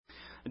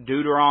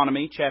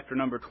Deuteronomy chapter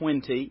number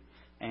 20.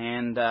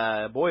 And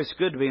boy, it's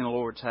good to be in the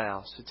Lord's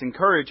house. It's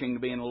encouraging to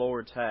be in the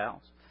Lord's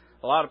house.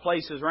 A lot of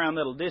places around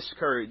that'll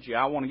discourage you.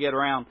 I want to get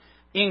around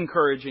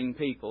encouraging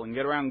people and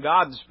get around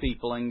God's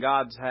people in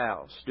God's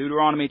house.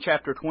 Deuteronomy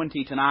chapter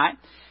 20 tonight.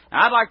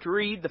 And I'd like to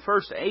read the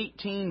first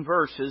 18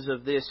 verses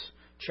of this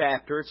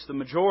chapter. It's the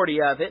majority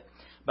of it.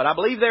 But I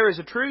believe there is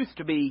a truth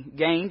to be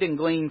gained and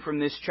gleaned from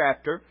this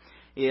chapter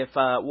if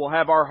we'll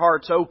have our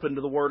hearts open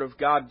to the Word of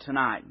God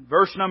tonight.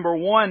 Verse number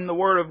 1, the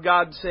Word of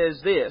God says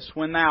this: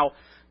 When thou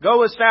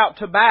goest out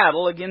to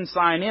battle against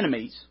thine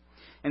enemies,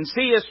 and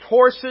seest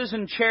horses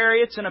and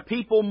chariots and a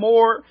people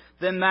more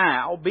than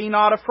thou, be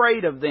not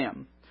afraid of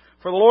them.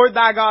 For the Lord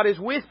thy God is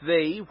with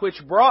thee,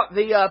 which brought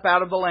thee up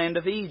out of the land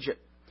of Egypt.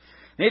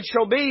 And it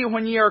shall be,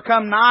 when ye are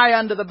come nigh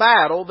unto the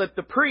battle, that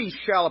the priest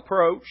shall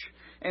approach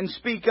and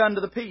speak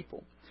unto the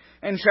people,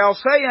 and shall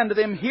say unto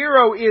them, Hear,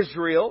 O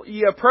Israel,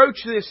 ye approach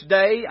this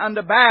day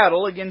unto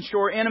battle against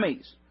your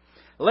enemies.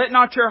 Let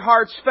not your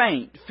hearts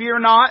faint, fear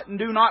not, and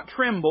do not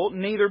tremble,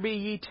 neither be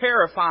ye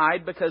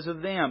terrified because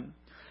of them.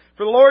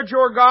 For the Lord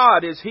your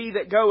God is He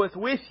that goeth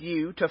with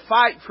you to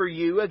fight for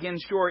you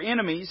against your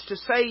enemies, to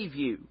save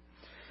you.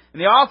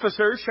 And the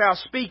officers shall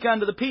speak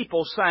unto the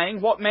people,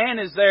 saying, What man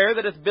is there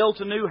that hath built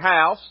a new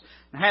house,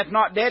 and hath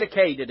not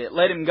dedicated it?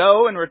 Let him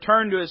go and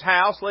return to his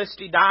house, lest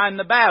he die in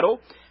the battle,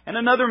 and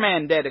another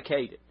man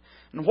dedicate it.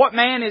 And what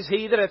man is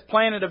he that hath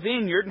planted a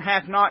vineyard, and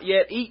hath not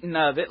yet eaten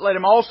of it? Let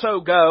him also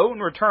go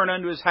and return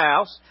unto his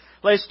house,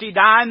 lest he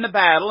die in the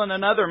battle, and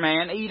another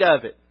man eat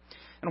of it.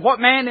 And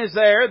what man is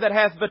there that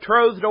hath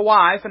betrothed a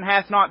wife, and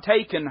hath not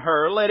taken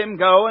her? Let him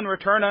go and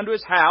return unto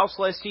his house,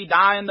 lest he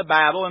die in the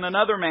battle, and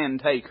another man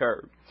take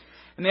her.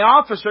 And the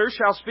officers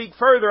shall speak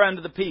further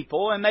unto the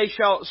people, and they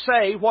shall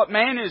say, What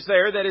man is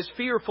there that is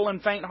fearful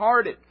and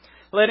faint-hearted?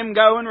 Let him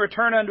go and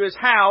return unto his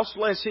house,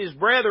 lest his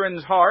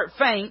brethren's heart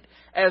faint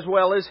as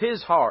well as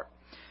his heart.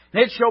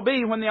 And it shall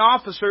be, when the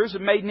officers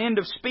have made an end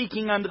of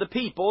speaking unto the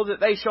people, that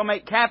they shall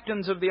make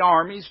captains of the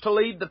armies to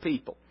lead the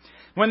people.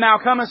 When thou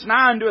comest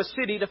nigh unto a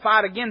city to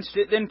fight against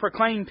it, then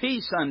proclaim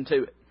peace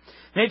unto it.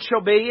 And it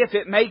shall be, if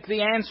it make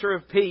the answer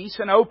of peace,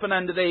 and open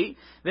unto thee,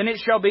 then it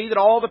shall be that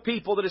all the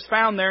people that is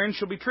found therein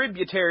shall be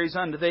tributaries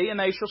unto thee, and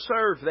they shall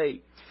serve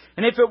thee.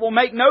 And if it will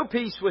make no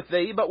peace with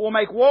thee, but will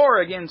make war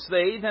against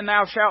thee, then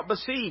thou shalt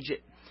besiege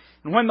it.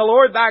 And when the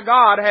Lord thy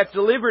God hath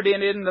delivered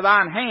it into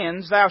thine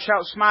hands, thou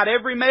shalt smite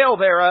every male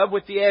thereof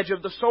with the edge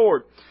of the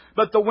sword.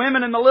 But the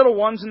women and the little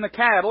ones and the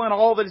cattle and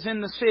all that is in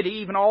the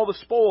city, even all the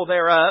spoil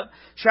thereof,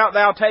 shalt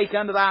thou take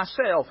unto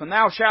thyself. And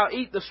thou shalt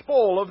eat the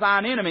spoil of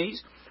thine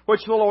enemies,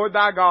 which the Lord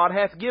thy God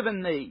hath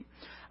given thee.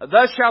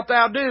 Thus shalt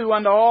thou do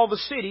unto all the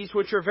cities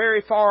which are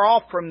very far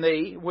off from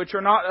thee, which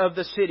are not of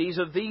the cities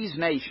of these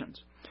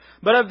nations.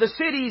 But of the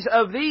cities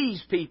of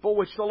these people,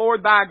 which the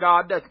Lord thy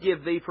God doth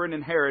give thee for an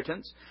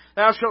inheritance,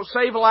 thou shalt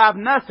save alive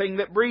nothing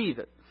that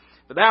breatheth.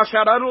 But thou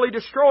shalt utterly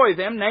destroy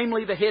them,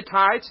 namely the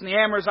Hittites, and the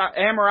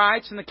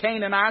Amorites, and the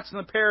Canaanites, and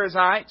the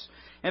Perizzites,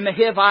 and the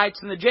Hivites,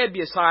 and the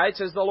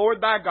Jebusites, as the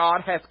Lord thy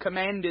God hath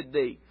commanded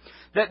thee,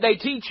 that they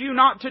teach you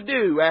not to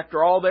do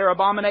after all their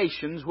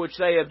abominations which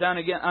they have done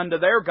unto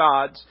their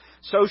gods,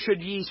 so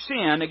should ye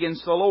sin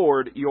against the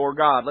Lord your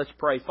God. Let's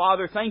pray.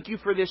 Father, thank you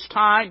for this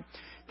time.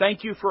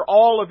 Thank you for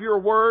all of your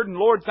Word. And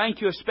Lord,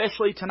 thank you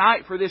especially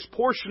tonight for this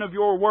portion of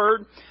your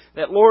Word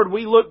that, Lord,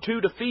 we look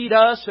to feed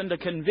us and to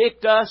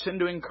convict us and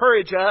to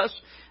encourage us.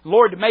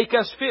 Lord, to make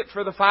us fit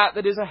for the fight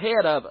that is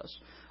ahead of us.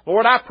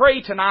 Lord, I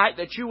pray tonight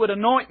that you would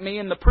anoint me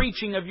in the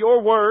preaching of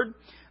your Word.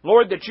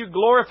 Lord, that you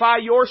glorify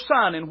your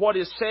Son in what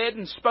is said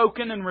and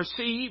spoken and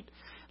received.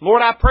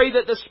 Lord, I pray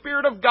that the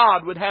Spirit of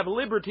God would have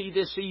liberty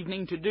this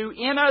evening to do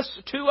in us,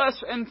 to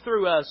us, and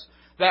through us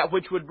that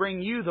which would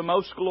bring you the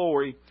most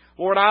glory.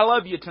 Lord, I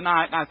love you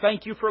tonight, and I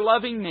thank you for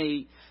loving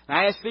me. And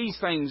I ask these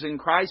things in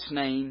Christ's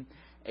name.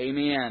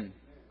 Amen.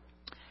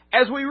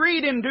 As we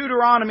read in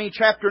Deuteronomy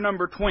chapter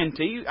number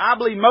 20, I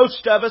believe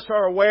most of us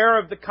are aware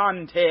of the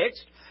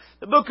context.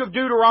 The book of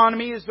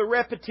Deuteronomy is the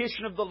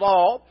repetition of the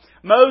law.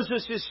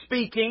 Moses is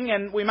speaking,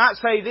 and we might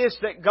say this,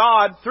 that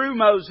God, through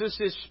Moses,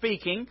 is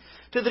speaking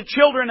to the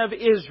children of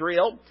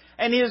Israel,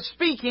 and is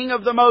speaking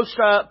of the most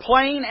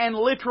plain and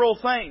literal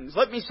things.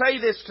 Let me say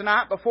this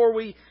tonight before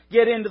we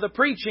get into the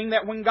preaching,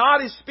 that when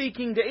God is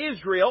speaking to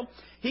Israel,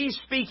 He's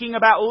speaking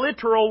about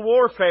literal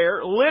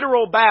warfare,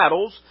 literal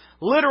battles,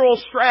 literal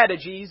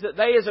strategies that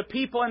they as a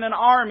people and an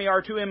army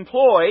are to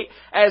employ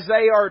as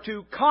they are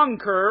to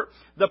conquer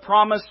the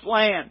promised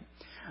land.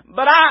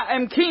 But I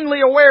am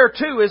keenly aware,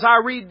 too, as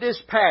I read this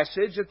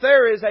passage, that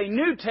there is a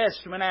New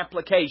Testament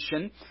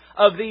application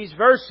of these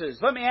verses.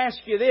 Let me ask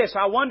you this.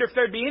 I wonder if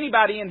there'd be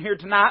anybody in here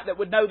tonight that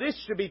would know this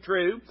to be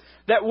true,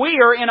 that we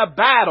are in a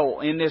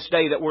battle in this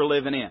day that we're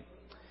living in.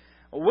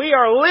 We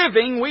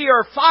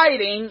are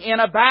fighting in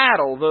a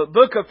battle. The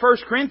book of 1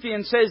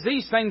 Corinthians says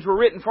these things were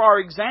written for our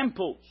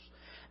examples.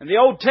 And the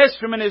Old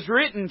Testament is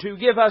written to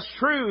give us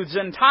truths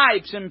and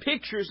types and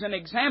pictures and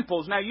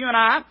examples. Now you and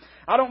I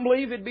don't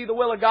believe it'd be the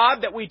will of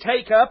God that we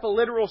take up a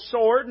literal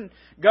sword and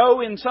go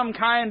in some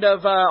kind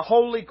of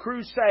holy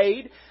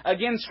crusade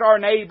against our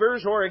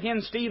neighbors or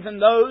against even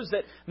those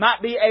that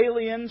might be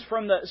aliens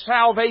from the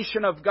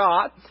salvation of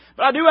God.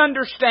 But I do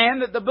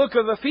understand that the book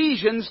of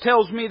Ephesians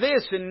tells me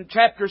this in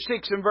chapter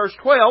 6 and verse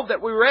 12,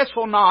 that we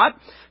wrestle not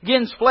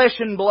against flesh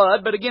and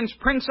blood, but against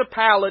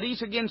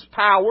principalities, against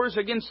powers,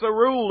 against the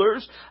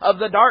rulers of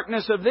the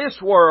darkness of this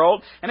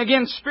world, and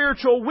against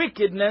spiritual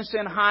wickedness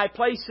in high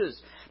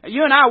places. Now,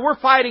 you and I, we're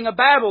fighting a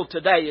battle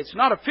today. It's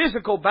not a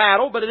physical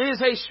battle, but it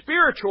is a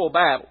spiritual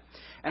battle.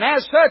 And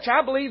as such,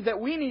 I believe that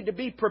we need to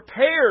be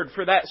prepared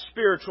for that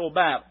spiritual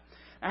battle.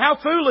 Now,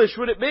 how foolish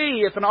would it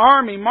be if an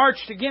army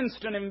marched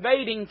against an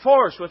invading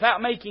force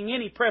without making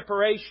any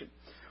preparation,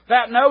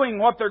 without knowing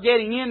what they're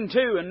getting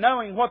into and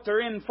knowing what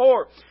they're in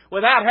for,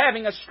 without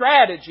having a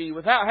strategy,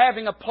 without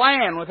having a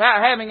plan,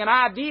 without having an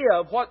idea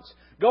of what's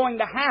going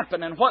to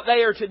happen and what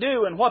they are to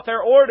do and what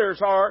their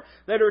orders are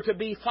that are to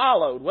be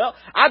followed. Well,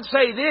 I'd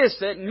say this,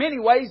 that in many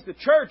ways the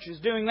church is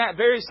doing that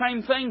very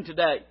same thing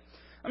today.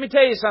 Let me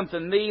tell you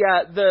something.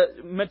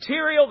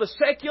 The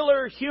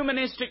secular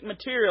humanistic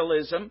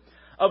materialism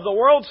of the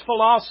world's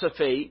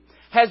philosophy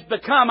has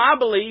become, I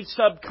believe,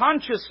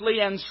 subconsciously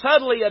and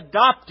subtly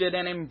adopted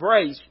and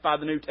embraced by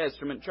the New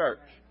Testament church.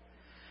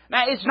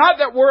 Now, it's not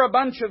that we're a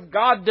bunch of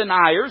God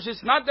deniers.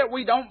 It's not that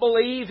we don't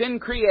believe in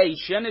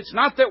creation. It's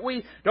not that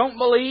we don't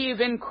believe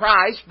in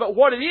Christ. But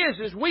what it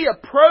is we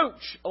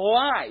approach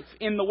life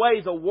in the way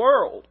the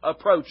world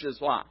approaches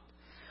life.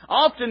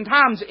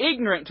 Oftentimes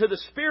ignorant to the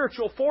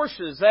spiritual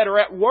forces that are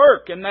at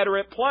work and that are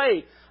at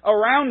play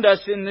around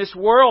us in this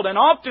world. And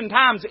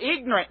oftentimes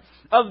ignorant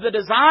of the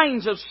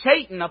designs of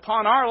Satan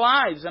upon our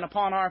lives and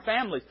upon our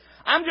families.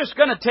 I'm just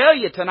going to tell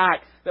you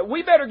tonight that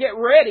we better get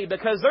ready,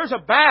 because there's a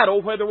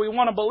battle whether we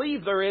want to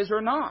believe there is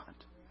or not.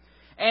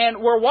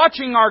 And we're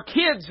watching our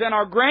kids and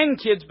our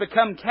grandkids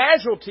become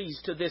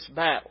casualties to this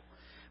battle.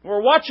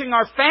 We're watching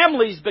our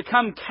families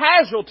become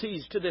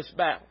casualties to this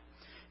battle.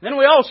 Then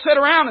we all sit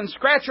around and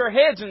scratch our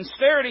heads and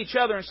stare at each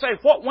other and say,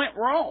 what went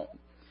wrong?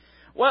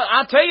 Well,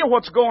 I'll tell you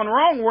what's going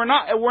wrong. We're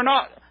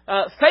not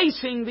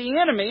facing the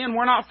enemy, and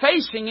we're not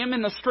facing him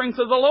in the strength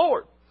of the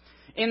Lord.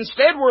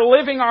 Instead, we're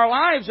living our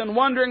lives and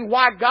wondering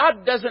why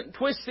God doesn't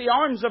twist the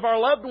arms of our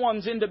loved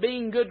ones into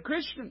being good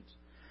Christians.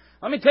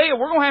 Let me tell you,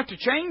 we're going to have to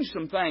change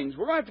some things.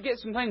 We're going to have to get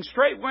some things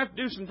straight. We're going to have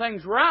to do some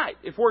things right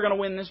if we're going to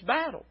win this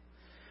battle.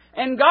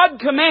 And God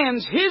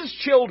commands His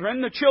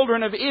children, the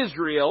children of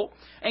Israel,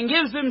 and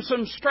gives them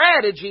some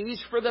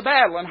strategies for the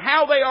battle and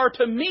how they are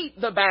to meet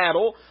the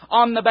battle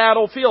on the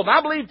battlefield.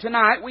 I believe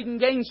tonight we can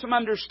gain some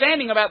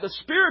understanding about the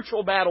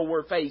spiritual battle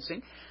we're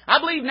facing. I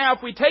believe now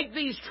if we take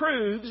these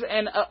truths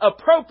and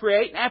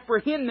appropriate and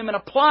apprehend them and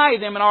apply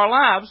them in our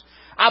lives,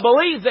 I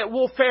believe that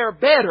we'll fare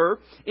better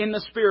in the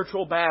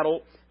spiritual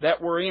battle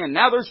that we're in.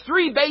 Now there's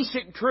three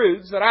basic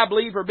truths that I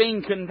believe are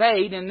being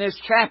conveyed in this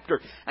chapter.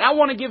 And I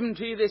want to give them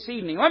to you this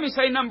evening. Let me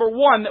say, number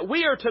one, that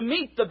we are to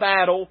meet the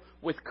battle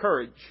with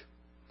courage.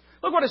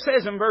 Look what it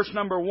says in verse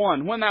number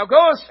 1. When thou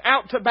goest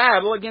out to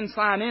battle against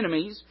thine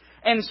enemies,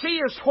 and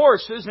seest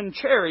horses and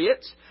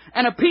chariots,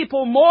 and a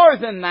people more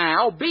than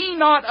thou, be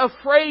not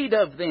afraid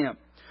of them.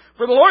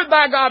 For the Lord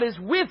thy God is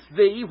with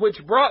thee, which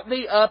brought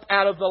thee up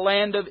out of the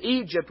land of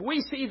Egypt.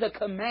 We see the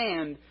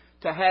command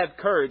to have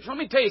courage. Let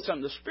me tell you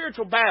something. The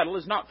spiritual battle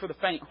is not for the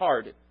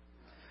faint-hearted.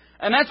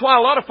 And that's why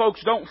a lot of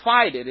folks don't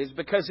fight it, is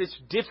because it's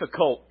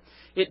difficult.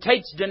 It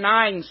takes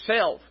denying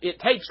self. It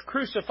takes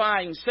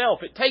crucifying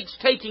self. It takes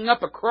taking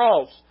up a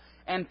cross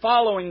and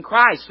following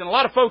Christ. And a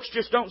lot of folks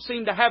just don't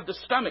seem to have the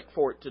stomach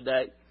for it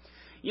today.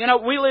 You know,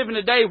 we live in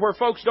a day where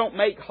folks don't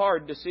make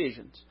hard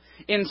decisions.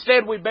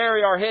 Instead, we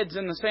bury our heads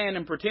in the sand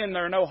and pretend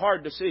there are no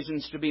hard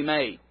decisions to be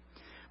made.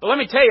 But let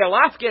me tell you,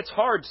 life gets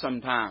hard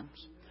sometimes.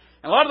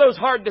 And a lot of those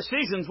hard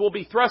decisions will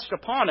be thrust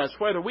upon us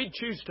whether we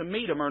choose to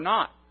meet them or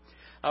not.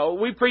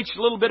 We preached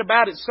a little bit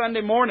about it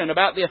Sunday morning,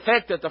 about the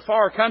effect that the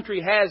far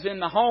country has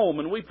in the home.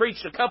 And we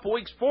preached a couple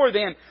weeks before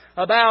then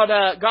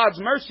about God's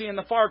mercy in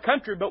the far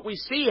country. But we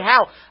see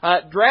how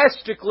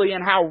drastically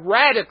and how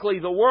radically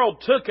the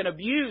world took and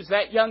abused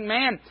that young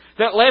man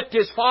that left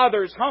his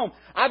father's home.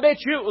 I bet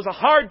you it was a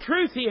hard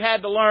truth he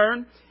had to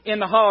learn in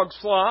the hog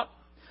slop.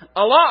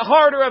 A lot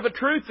harder of a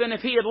truth than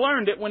if he had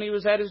learned it when he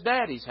was at his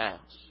daddy's house.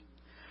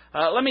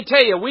 Let me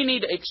tell you,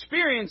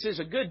 experience is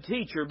a good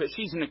teacher, but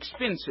she's an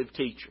expensive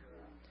teacher.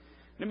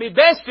 It'd be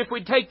best if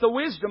we take the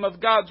wisdom of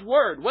God's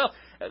Word. Well,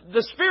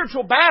 the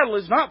spiritual battle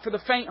is not for the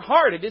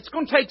faint-hearted. It's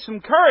going to take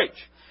some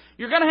courage.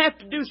 You're going to have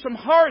to do some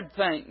hard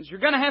things. You're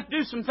going to have to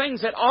do some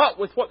things that ought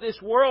with what this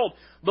world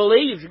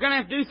believes. You're going to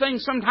have to do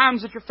things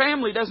sometimes that your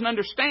family doesn't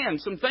understand.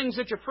 Some things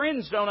that your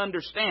friends don't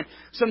understand.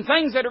 Some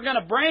things that are going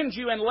to brand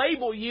you and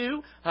label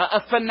you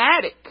a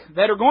fanatic.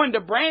 That are going to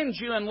brand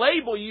you and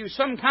label you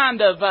some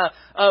kind of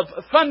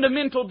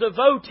fundamental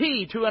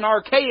devotee to an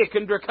archaic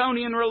and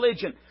draconian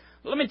religion.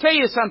 Let me tell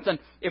you something.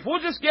 If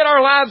we'll just get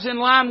our lives in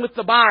line with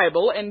the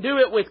Bible and do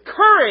it with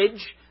courage,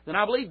 then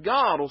I believe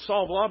God will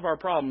solve a lot of our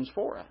problems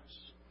for us.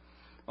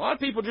 A lot of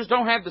people just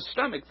don't have the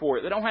stomach for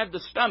it. They don't have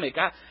the stomach.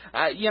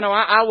 When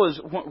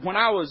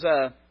I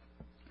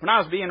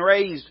was being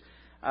raised,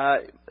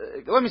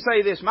 let me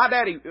say this: my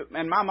daddy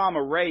and my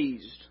mama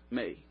raised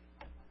me.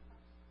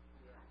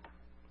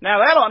 Now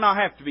that ought not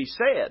have to be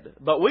said,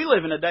 but we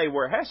live in a day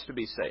where it has to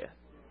be said.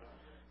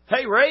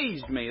 They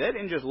raised me. They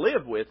didn't just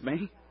live with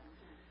me.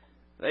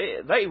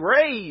 They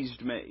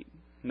raised me.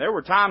 There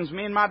were times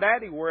me and my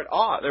daddy were at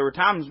odds. There were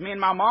times me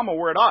and my mama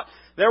were at odds.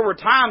 There were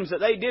times that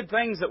they did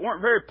things that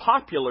weren't very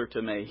popular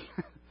to me.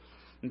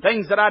 And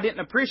things that I didn't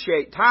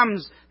appreciate.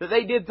 Times that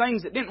they did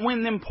things that didn't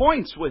win them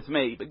points with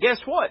me. But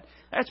guess what?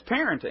 That's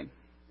parenting.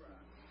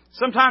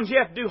 Sometimes you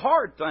have to do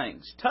hard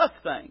things, tough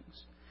things.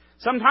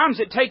 Sometimes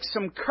it takes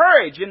some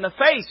courage in the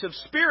face of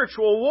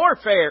spiritual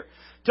warfare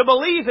to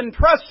believe and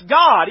trust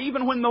God,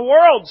 even when the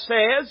world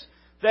says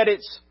that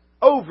it's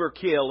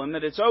overkill and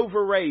that it's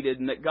overrated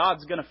and that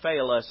God's going to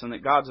fail us and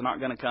that God's not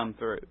going to come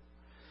through.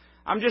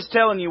 I'm just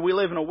telling you, we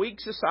live in a weak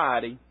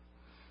society,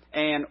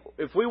 and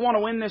if we want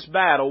to win this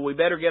battle, we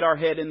better get our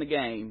head in the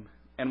game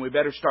and we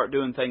better start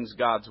doing things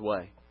God's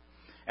way.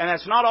 And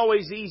that's not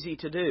always easy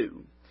to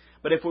do.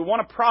 But if we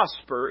want to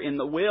prosper in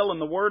the will and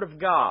the Word of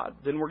God,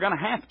 then we're going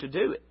to have to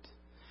do it.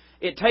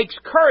 It takes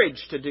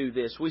courage to do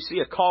this. We see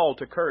a call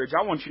to courage.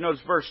 I want you to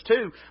notice verse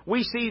 2.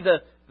 We see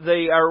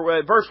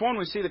verse 1,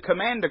 we see the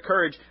command to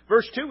courage.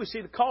 Verse 2, we see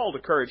the call to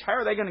courage. How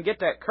are they going to get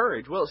that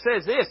courage? Well, it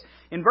says this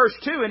in verse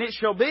 2, and it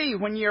shall be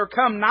when ye are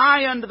come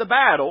nigh unto the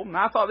battle, and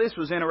I thought this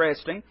was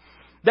interesting,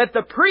 that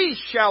the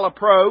priest shall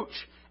approach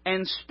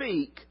and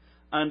speak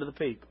unto the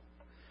people.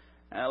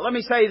 Let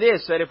me say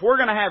this, that if we're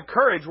going to have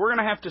courage, we're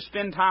going to have to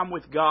spend time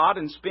with God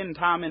and spend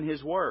time in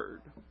His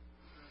Word.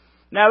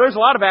 Now, there's a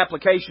lot of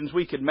applications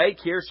we could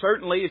make here.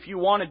 Certainly, if you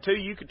wanted to,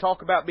 you could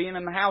talk about being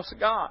in the house of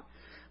God.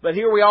 But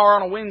here we are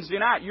on a Wednesday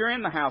night. You're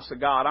in the house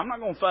of God. I'm not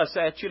going to fuss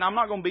at you, and I'm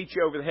not going to beat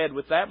you over the head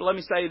with that. But let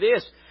me say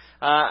this.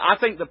 I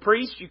think the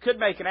priest, you could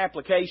make an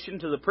application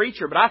to the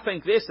preacher, but I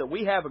think this, that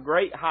we have a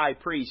great high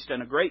priest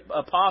and a great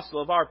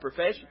apostle of our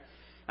profession.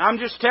 I'm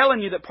just telling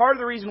you that part of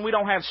the reason we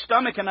don't have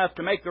stomach enough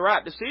to make the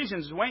right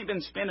decisions is we ain't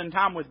been spending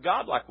time with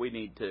God like we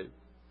need to.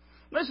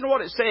 Listen to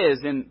what it says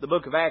in the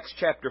book of Acts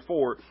chapter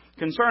 4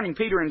 concerning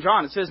Peter and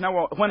John. It says,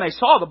 now when they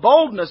saw the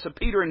boldness of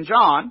Peter and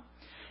John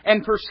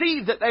and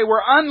perceived that they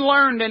were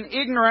unlearned and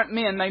ignorant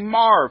men, they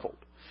marveled.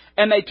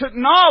 And they took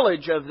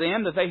knowledge of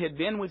them that they had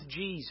been with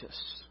Jesus.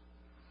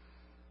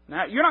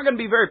 Now, you're not going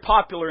to be very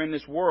popular in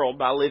this world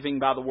by living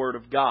by the Word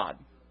of God.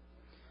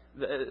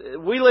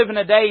 We live in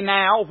a day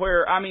now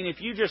where, I mean, if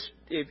you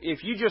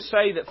just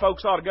say that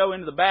folks ought to go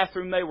into the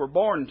bathroom they were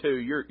born to,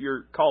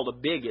 you're called a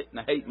bigot and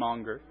a hate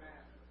monger.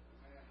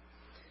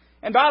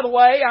 And by the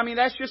way, I mean,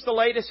 that's just the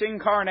latest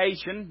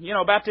incarnation. You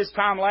know, about this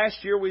time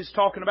last year, we was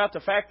talking about the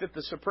fact that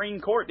the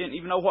Supreme Court didn't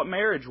even know what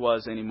marriage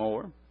was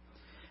anymore.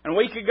 And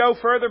we could go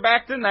further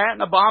back than that,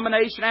 and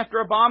abomination after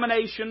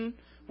abomination.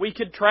 We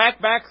could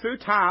track back through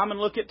time and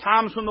look at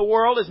times when the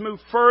world has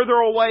moved further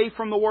away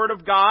from the Word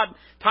of God,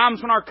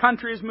 times when our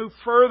country has moved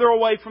further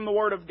away from the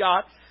Word of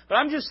God. But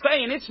I'm just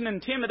saying, it's an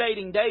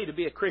intimidating day to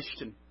be a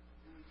Christian.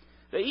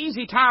 The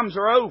easy times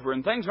are over,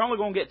 and things are only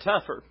going to get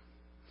tougher.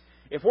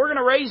 If we're going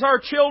to raise our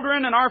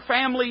children and our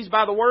families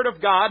by the Word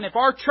of God, and if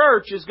our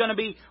church is going to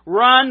be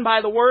run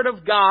by the Word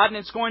of God, and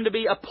it's going to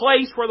be a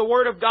place where the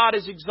Word of God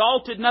is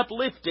exalted and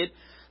uplifted,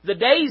 the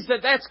days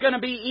that that's going to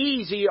be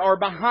easy are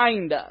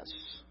behind us.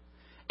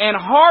 And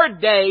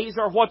hard days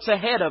are what's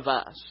ahead of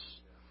us.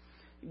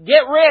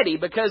 Get ready,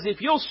 because if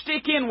you'll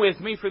stick in with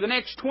me for the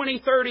next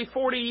 20, 30,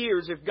 40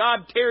 years, if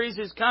God tarries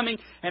His coming,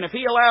 and if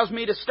He allows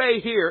me to stay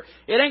here,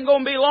 it ain't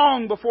going to be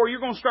long before you're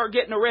going to start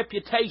getting a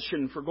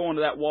reputation for going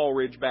to that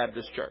Walridge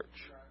Baptist Church.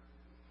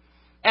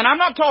 And I'm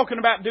not talking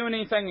about doing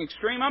anything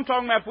extreme. I'm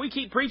talking about if we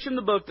keep preaching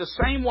the book the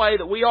same way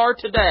that we are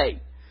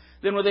today,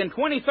 then within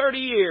 20, 30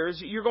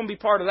 years, you're going to be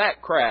part of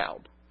that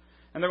crowd.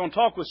 And they're going to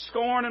talk with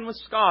scorn and with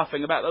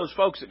scoffing about those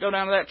folks that go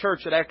down to that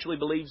church that actually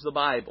believes the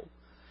Bible.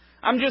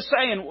 I'm just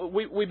saying,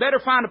 we better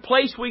find a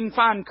place we can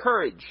find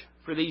courage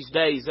for these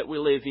days that we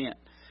live in.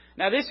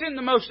 Now, this isn't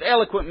the most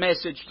eloquent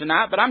message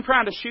tonight, but I'm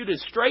trying to shoot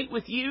as straight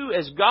with you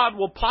as God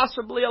will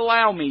possibly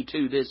allow me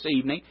to this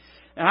evening.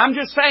 And I'm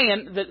just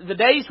saying that the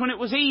days when it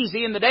was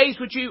easy and the days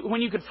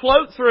when you could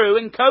float through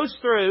and coast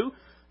through,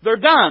 they're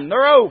done.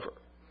 They're over.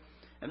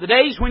 And the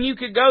days when you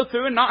could go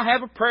through and not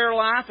have a prayer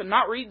life and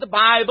not read the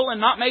Bible and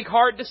not make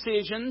hard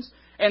decisions,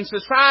 and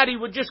society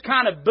would just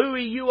kind of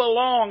buoy you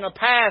along a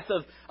path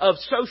of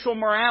social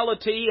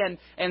morality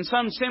and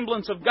some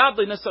semblance of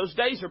godliness, those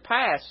days are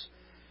past.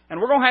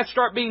 And we're going to have to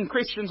start being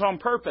Christians on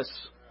purpose.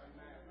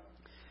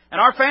 And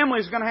our family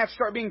is going to have to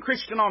start being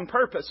Christian on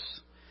purpose.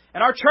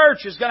 And our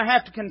church is going to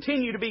have to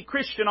continue to be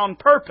Christian on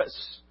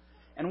purpose.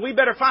 And we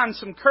better find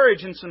some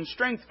courage and some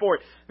strength for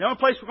it. The only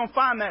place we're going to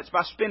find that is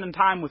by spending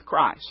time with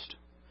Christ.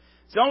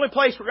 It's the only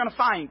place we're going to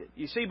find it.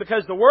 You see,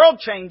 because the world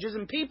changes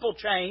and people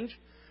change,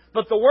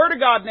 but the Word of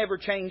God never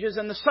changes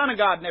and the Son of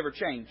God never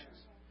changes.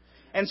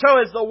 And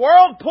so as the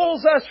world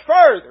pulls us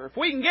further, if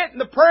we can get in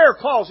the prayer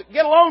closet,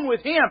 get alone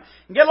with Him,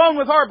 and get alone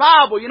with our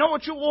Bible, you know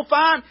what you will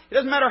find? It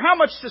doesn't matter how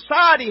much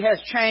society has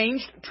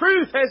changed,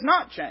 truth has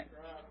not changed.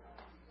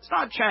 It's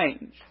not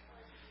changed.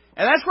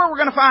 And that's where we're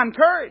going to find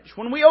courage.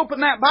 When we open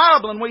that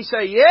Bible and we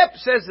say, yep, it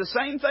says the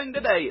same thing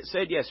today it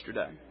said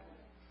yesterday.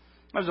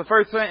 That was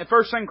the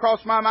first thing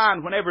crossed my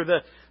mind whenever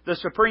the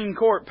Supreme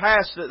Court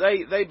passed that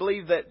they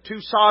believed that two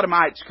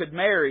sodomites could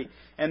marry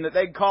and that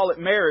they'd call it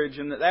marriage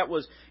and that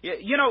was,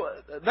 you know,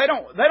 they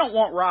don't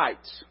want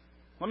rights.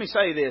 Let me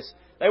say this.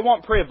 They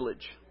want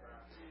privilege.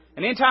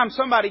 And anytime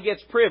somebody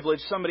gets privilege,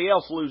 somebody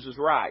else loses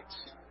rights.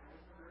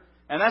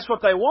 And that's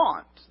what they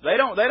want. They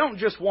don't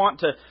just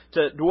want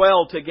to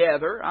dwell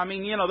together. I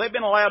mean, you know, they've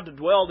been allowed to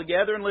dwell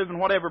together and live in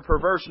whatever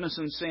perverseness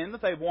and sin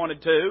that they've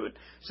wanted to.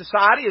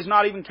 Society has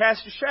not even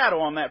cast a shadow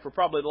on that for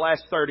probably the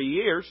last 30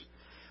 years.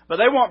 But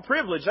they want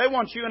privilege. They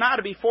want you and I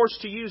to be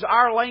forced to use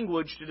our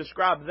language to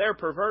describe their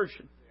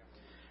perversion.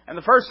 And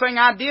the first thing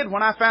I did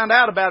when I found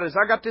out about it is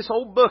I got this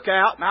old book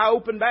out and I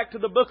opened back to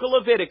the book of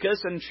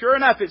Leviticus, and sure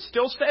enough it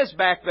still says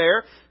back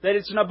there that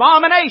it's an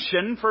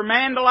abomination for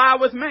man to lie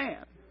with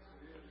man.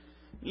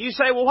 You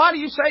say, well, why do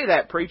you say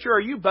that, preacher? Are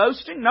you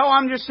boasting? No,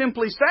 I'm just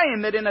simply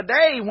saying that in a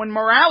day when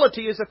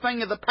morality is a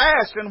thing of the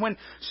past and when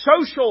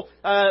social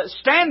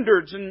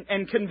standards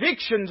and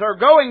convictions are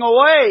going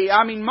away,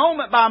 I mean,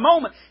 moment by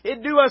moment,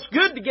 it'd do us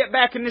good to get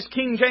back in this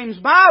King James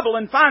Bible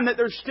and find that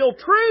there's still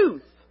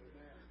truth.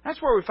 That's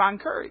where we find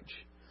courage.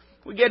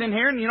 We get in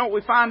here and you know what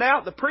we find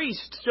out? The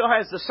priest still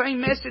has the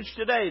same message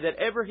today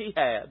that ever he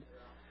had.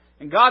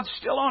 And God's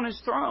still on His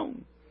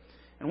throne.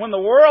 And when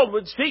the world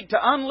would seek to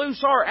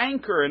unloose our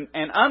anchor and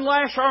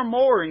unlash our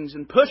moorings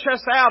and push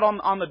us out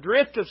on the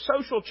drift of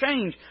social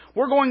change,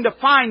 we're going to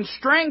find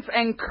strength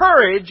and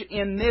courage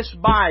in this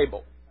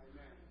Bible.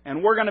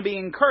 And we're going to be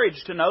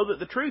encouraged to know that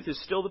the truth is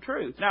still the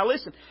truth. Now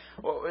listen,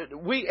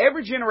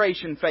 every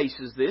generation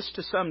faces this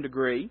to some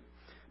degree.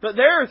 But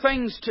there are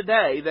things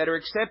today that are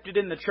accepted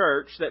in the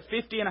church that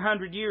 50 and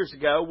 100 years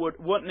ago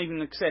wasn't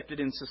even accepted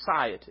in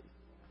society.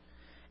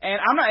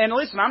 And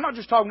listen, I'm not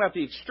just talking about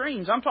the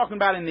extremes. I'm talking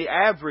about in the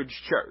average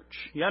church.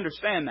 You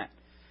understand that?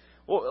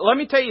 Well, let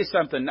me tell you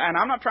something. And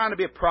I'm not trying to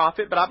be a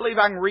prophet, but I believe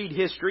I can read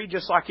history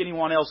just like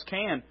anyone else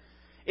can.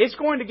 It's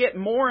going to get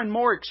more and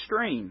more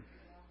extreme.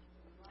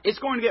 It's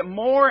going to get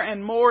more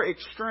and more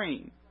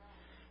extreme.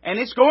 And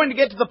it's going to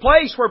get to the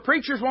place where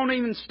preachers won't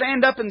even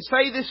stand up and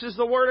say this is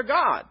the Word of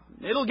God.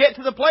 It'll get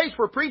to the place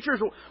where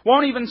preachers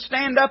won't even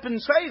stand up and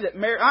say that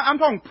marriage... I'm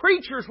talking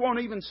preachers won't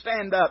even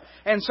stand up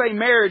and say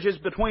marriage is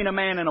between a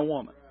man and a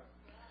woman.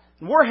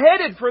 We're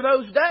headed for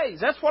those days.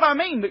 That's what I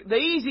mean. The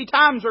easy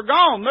times are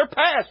gone. They're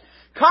past.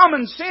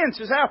 Common sense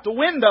is out the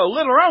window,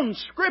 let alone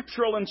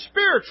scriptural and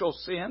spiritual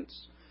sense.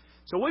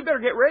 So we better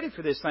get ready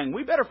for this thing.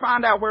 We better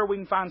find out where we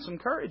can find some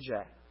courage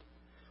at.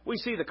 We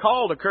see the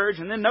call to courage,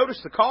 and then notice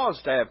the cause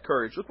to have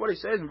courage. Look what He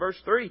says in verse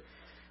 3.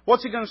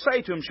 What's He going to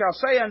say to them? Shall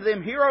say unto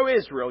them, Hear, O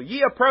Israel,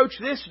 ye approach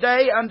this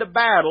day unto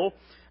battle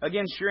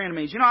against your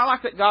enemies. You know, I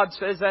like that God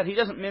says that. He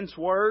doesn't mince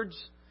words,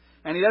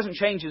 and He doesn't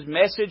change His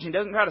message. He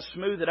doesn't try to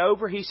smooth it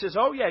over. He says,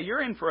 oh yeah,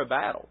 you're in for a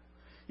battle.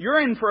 You're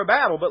in for a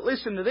battle, but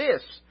listen to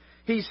this.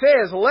 He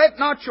says, Let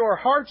not your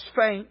hearts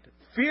faint,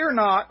 fear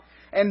not,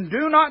 and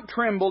do not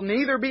tremble,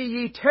 neither be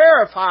ye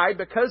terrified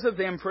because of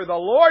them, for the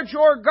Lord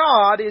your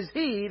God is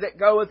He that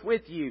goeth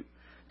with you,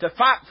 to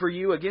fight for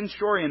you against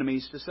your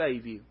enemies to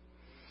save you.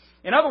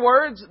 In other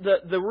words,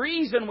 the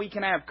reason we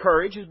can have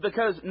courage is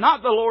because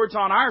not the Lord's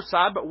on our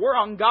side, but we're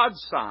on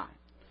God's side.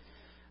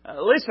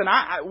 Listen,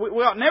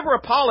 we ought never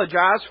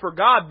apologize for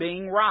God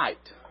being right.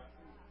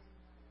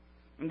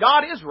 And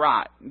God is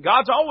right.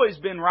 God's always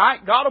been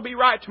right. God will be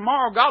right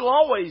tomorrow. God will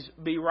always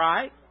be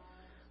right.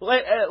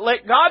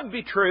 Let God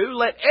be true.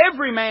 Let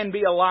every man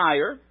be a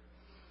liar.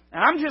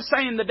 And I'm just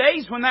saying the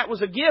days when that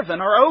was a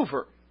given are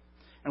over.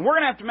 And we're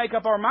going to have to make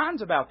up our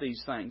minds about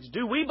these things.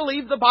 Do we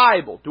believe the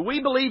Bible? Do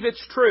we believe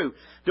it's true?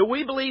 Do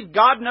we believe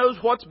God knows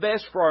what's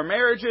best for our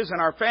marriages and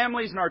our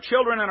families and our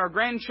children and our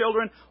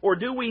grandchildren? Or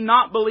do we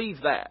not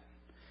believe that?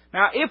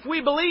 Now, if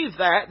we believe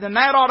that, then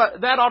that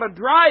ought to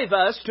drive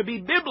us to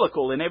be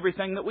biblical in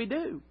everything that we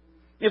do.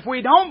 If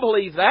we don't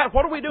believe that,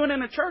 what are we doing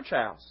in a church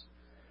house?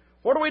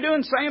 What are we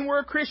doing saying we're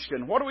a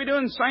Christian? What are we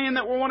doing saying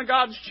that we're one of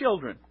God's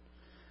children?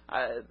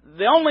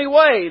 The only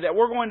way that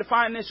we're going to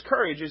find this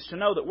courage is to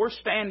know that we're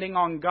standing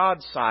on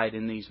God's side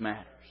in these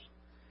matters.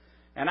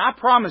 And I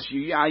promise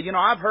you,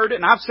 I've heard it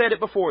and I've said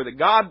it before, that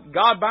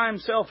God by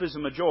Himself is a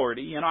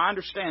majority. I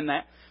understand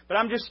that. But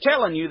I'm just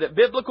telling you that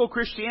biblical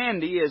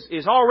Christianity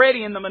is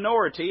already in the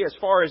minority as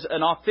far as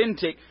an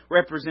authentic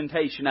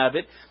representation of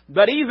it.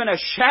 But even a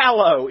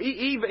shallow,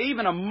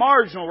 even a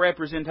marginal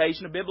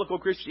representation of biblical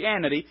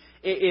Christianity,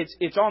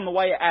 it's on the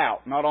way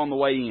out, not on the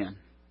way in.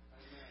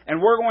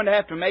 And we're going to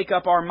have to make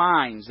up our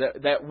minds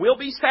that we'll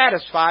be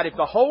satisfied if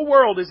the whole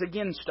world is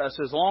against us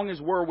as long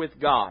as we're with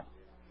God.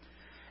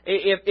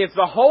 If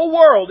the whole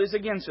world is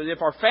against us,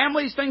 if our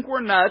families think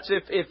we're nuts,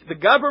 if the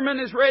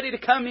government is ready to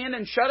come in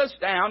and shut us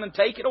down and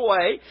take it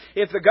away,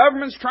 if the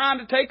government's trying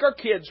to take our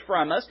kids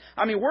from us,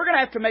 we're going to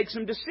have to make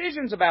some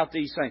decisions about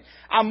these things.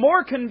 I'm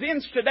more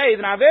convinced today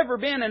than I've ever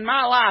been in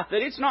my life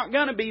that it's not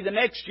going to be the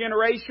next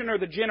generation or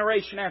the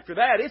generation after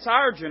that. It's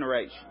our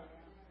generation.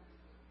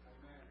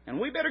 And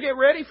we better get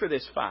ready for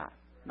this fight.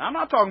 Now, I'm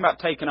not talking about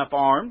taking up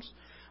arms.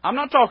 I'm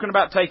not talking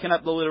about taking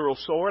up the literal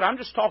sword. I'm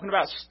just talking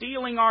about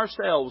steeling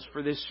ourselves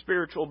for this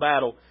spiritual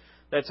battle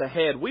that's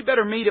ahead. We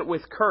better meet it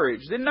with courage.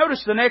 Then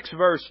notice the next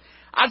verse.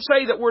 I'd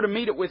say that we're to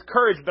meet it with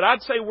courage, but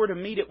I'd say we're to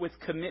meet it with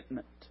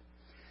commitment.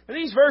 Now,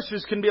 these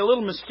verses can be a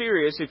little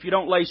mysterious if you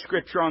don't lay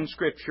Scripture on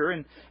Scripture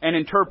and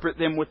interpret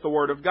them with the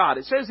Word of God.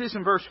 It says this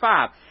in verse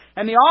 5.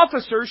 And the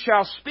officers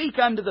shall speak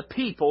unto the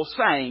people,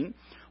 saying,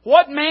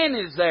 What man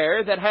is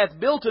there that hath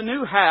built a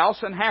new house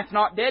and hath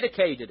not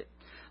dedicated it?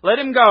 Let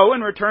him go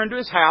and return to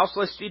his house,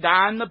 lest he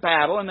die in the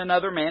battle, and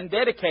another man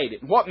dedicate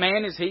it. What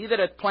man is he that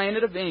hath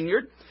planted a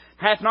vineyard,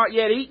 hath not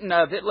yet eaten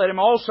of it? Let him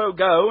also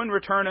go and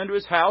return unto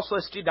his house,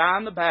 lest he die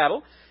in the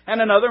battle, and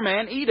another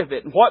man eat of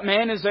it. What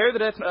man is there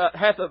that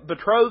hath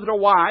betrothed a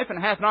wife,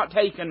 and hath not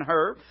taken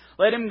her?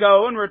 Let him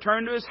go and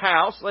return to his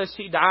house, lest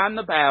he die in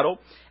the battle,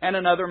 and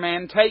another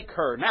man take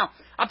her. Now,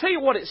 I'll tell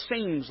you what it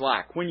seems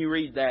like when you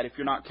read that, if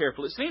you're not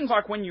careful. It seems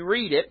like when you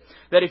read it,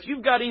 that if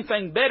you've got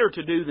anything better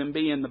to do than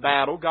be in the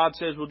battle, God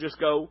says, well, just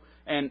go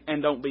and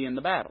don't be in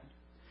the battle.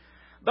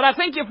 But I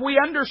think if we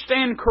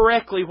understand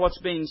correctly what's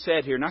being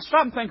said here. Now,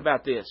 stop and think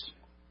about this.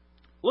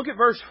 Look at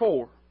verse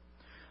 4.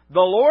 The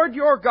Lord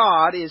your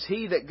God is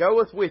He that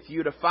goeth with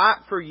you to fight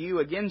for you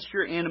against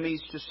your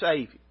enemies to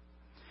save you.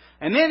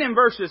 And then in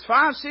verses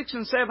 5, 6,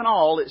 and 7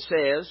 all, it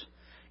says,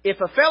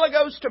 if a fellow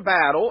goes to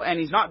battle and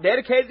he's not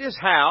dedicated his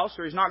house,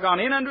 or he's not gone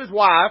in unto his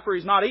wife, or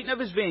he's not eaten of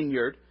his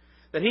vineyard,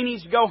 that he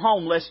needs to go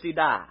home lest he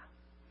die.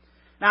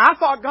 Now, I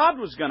thought God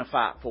was going to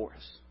fight for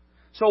us.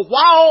 So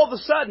why all of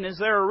a sudden is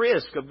there a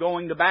risk of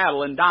going to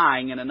battle and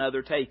dying and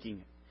another taking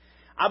it?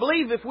 I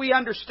believe if we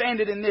understand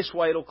it in this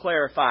way, it'll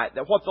clarify it.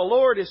 That what the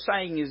Lord is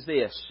saying is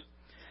this.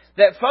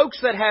 That folks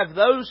that have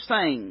those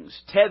things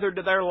tethered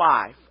to their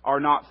life are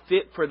not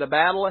fit for the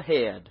battle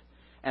ahead,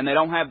 and they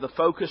don't have the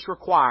focus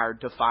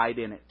required to fight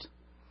in it.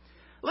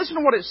 Listen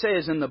to what it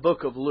says in the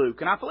book of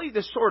Luke, and I believe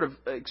this sort of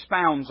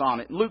expounds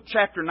on it. Luke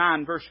chapter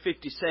 9, verse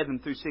 57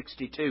 through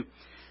 62. It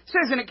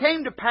says, And it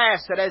came to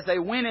pass that as they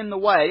went in the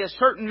way, a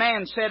certain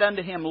man said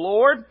unto him,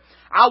 Lord,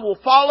 I will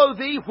follow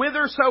thee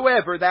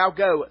whithersoever thou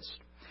goest.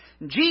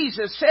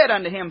 Jesus said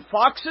unto him,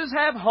 Foxes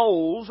have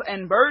holes,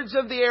 and birds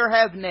of the air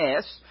have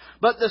nests,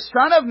 but the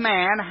Son of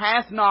Man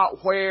hath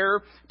not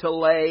where to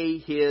lay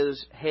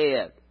his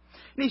head.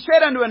 And he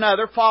said unto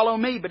another, Follow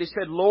me. But he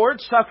said,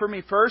 Lord, suffer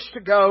me first to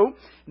go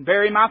and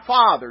bury my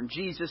father. And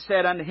Jesus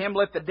said unto him,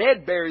 Let the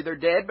dead bury their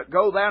dead, but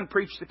go thou and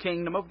preach the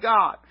kingdom of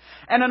God.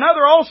 And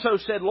another also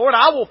said, Lord,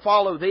 I will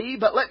follow thee,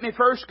 but let me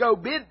first go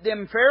bid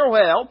them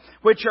farewell,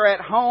 which are at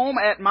home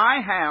at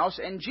my house.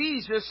 And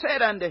Jesus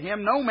said unto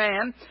him, No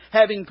man,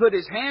 having put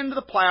his hand to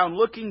the plow and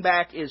looking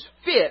back, is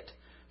fit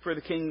for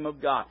the kingdom of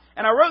God.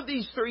 And I wrote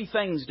these three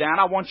things down.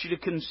 I want you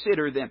to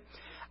consider them.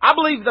 I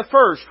believe the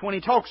first, when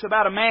he talks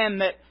about a man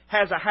that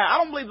has a house, I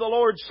don't believe the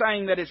Lord's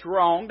saying that it's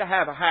wrong to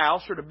have a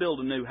house or to build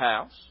a new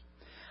house.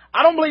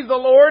 I don't believe the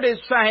Lord is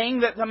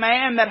saying that the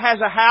man that has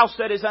a house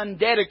that is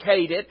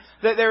undedicated,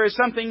 that there is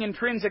something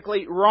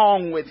intrinsically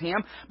wrong with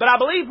him. But I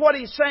believe what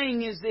He's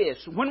saying is this.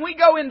 When we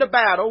go into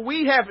battle,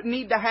 we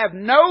need to have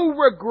no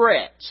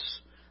regrets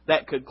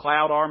that could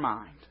cloud our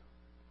mind.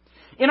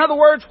 In other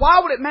words, why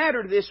would it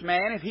matter to this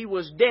man if he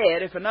was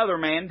dead if another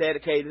man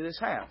dedicated his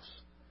house?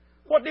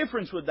 What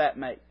difference would that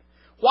make?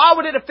 Why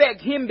would it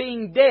affect him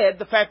being dead,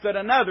 the fact that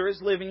another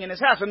is living in his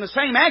house? And the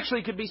same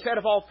actually could be said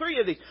of all three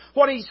of these.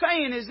 What he's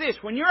saying is this.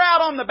 When you're out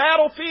on the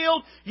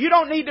battlefield, you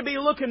don't need to be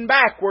looking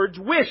backwards,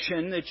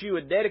 wishing that you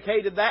had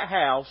dedicated that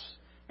house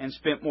and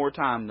spent more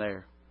time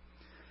there.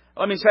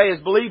 Let me say,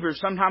 as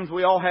believers, sometimes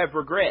we all have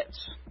regrets.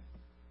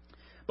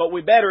 But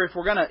we better, if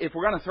we're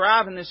going to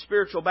thrive in this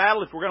spiritual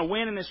battle, if we're going to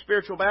win in this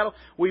spiritual battle,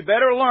 we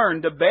better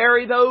learn to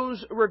bury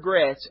those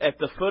regrets at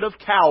the foot of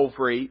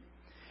Calvary,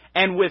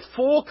 and with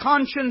full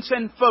conscience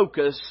and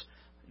focus,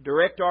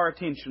 direct our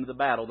attention to the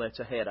battle that's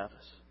ahead of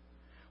us.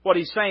 What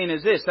he's saying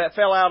is this. That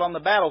fellow out on the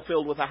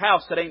battlefield with a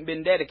house that ain't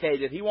been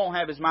dedicated, he won't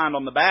have his mind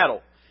on the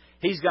battle.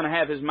 He's going to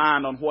have his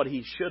mind on what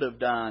he should have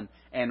done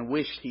and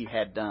wished he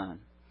had done.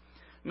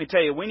 Let me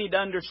tell you, we need to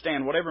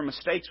understand whatever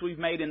mistakes we've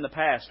made in the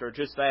past are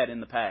just that, in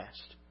the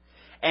past.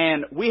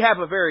 And we have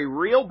a very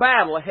real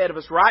battle ahead of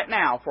us right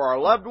now for our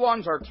loved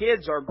ones, our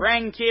kids, our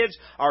grandkids,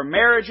 our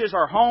marriages,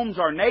 our homes,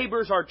 our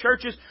neighbors, our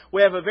churches.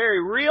 We have a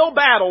very real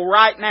battle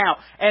right now.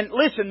 And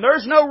listen,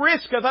 there's no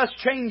risk of us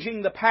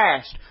changing the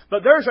past,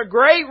 but there's a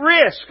great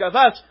risk of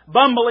us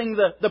bumbling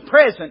the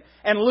present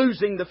and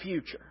losing the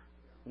future.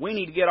 We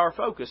need to get our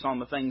focus on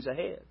the things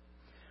ahead.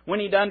 We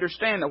need to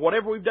understand that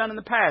whatever we've done in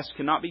the past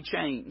cannot be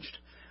changed.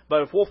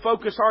 But if we'll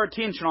focus our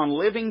attention on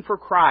living for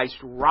Christ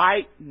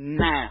right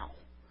now,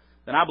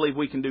 then I believe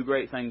we can do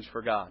great things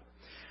for God.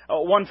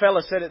 One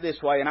fella said it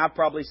this way, and I've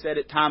probably said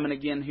it time and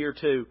again here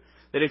too,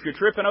 that if you're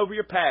tripping over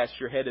your past,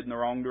 you're headed in the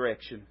wrong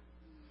direction.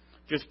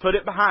 Just put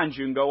it behind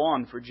you and go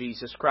on for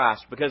Jesus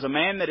Christ. Because a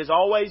man that is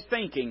always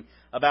thinking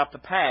about the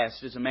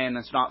past is a man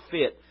that's not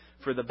fit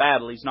for the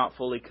battle. He's not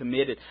fully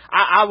committed.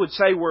 I would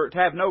say we're to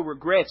have no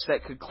regrets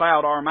that could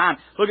cloud our mind.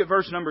 Look at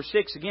verse number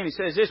 6 again. He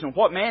says this, "And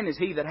what man is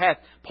he that hath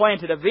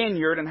planted a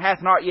vineyard and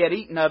hath not yet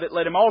eaten of it?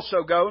 Let him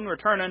also go and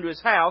return unto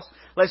his house,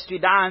 lest he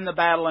die in the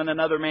battle and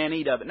another man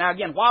eat of it." Now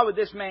again, why would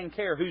this man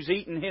care who's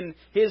eating in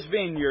his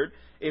vineyard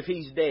if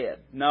he's dead?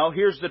 No,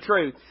 here's the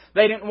truth.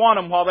 They didn't want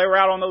him while they were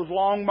out on those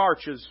long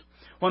marches.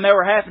 When they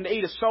were having to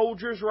eat a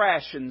soldier's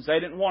rations,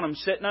 they didn't want them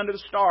sitting under the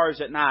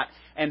stars at night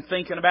and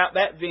thinking about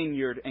that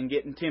vineyard and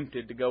getting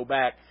tempted to go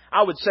back.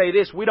 I would say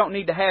this, we don't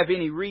need to have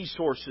any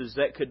resources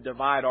that could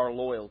divide our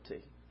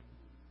loyalty.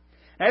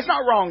 Now, it's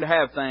not wrong to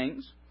have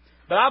things,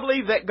 but I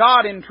believe that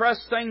God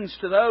entrusts things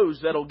to those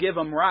that'll give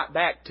them right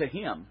back to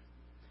Him.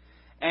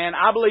 And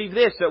I believe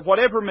this, that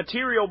whatever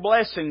material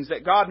blessings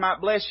that God might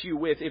bless you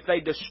with, if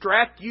they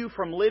distract you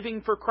from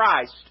living for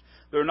Christ,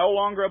 they're no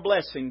longer a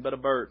blessing but a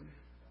burden.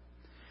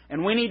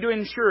 And we need to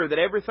ensure that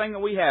everything that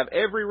we have,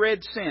 every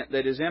red cent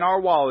that is in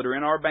our wallet or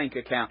in our bank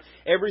account,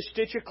 every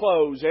stitch of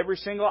clothes, every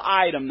single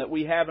item that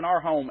we have in our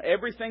home,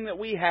 everything that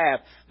we have,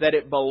 that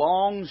it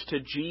belongs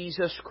to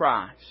Jesus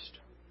Christ.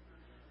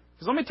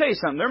 Because let me tell you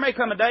something, there may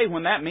come a day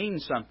when that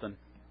means something.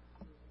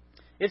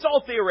 It's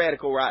all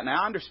theoretical right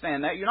now, I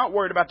understand that. You're not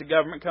worried about the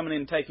government coming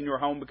in and taking your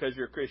home because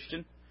you're a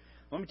Christian.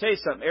 Let me tell you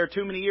something, ere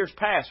too many years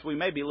pass, we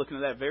may be looking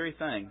at that very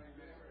thing.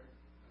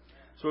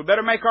 So we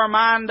better make our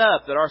mind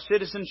up that our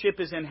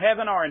citizenship is in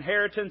heaven, our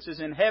inheritance is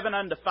in heaven,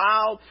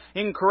 undefiled,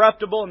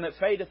 incorruptible, and that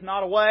fadeth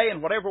not away.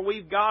 And whatever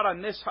we've got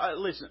on this,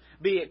 listen,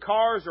 be it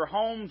cars or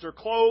homes or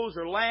clothes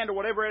or land or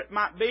whatever it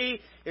might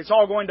be, it's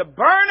all going to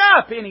burn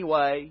up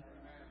anyway.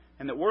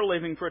 And that we're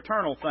living for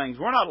eternal things.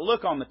 We're not to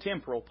look on the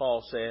temporal,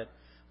 Paul said,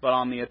 but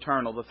on the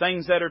eternal. The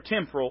things that are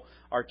temporal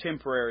are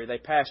temporary. They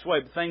pass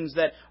away. The things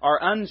that are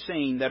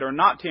unseen, that are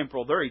not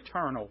temporal, they're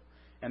eternal.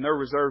 And they're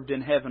reserved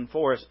in heaven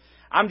for us.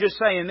 I'm just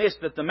saying this,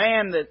 that the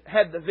man that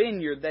had the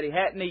vineyard that he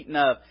hadn't eaten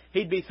of,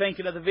 he'd be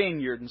thinking of the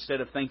vineyard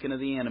instead of thinking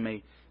of the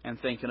enemy and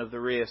thinking of the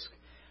risk.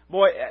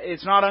 Boy,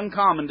 it's not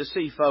uncommon to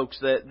see folks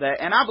that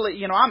and I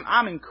believe,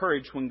 I'm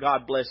encouraged when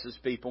God blesses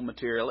people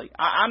materially.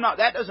 I'm not,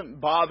 that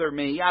doesn't bother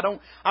me. I don't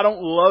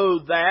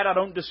loathe that. I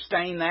don't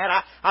disdain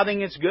that. I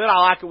think it's good. I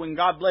like it when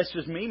God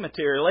blesses me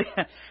materially.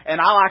 And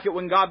I like it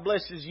when God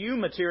blesses you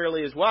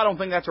materially as well. I don't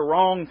think that's a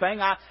wrong thing.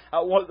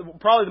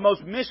 Probably the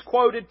most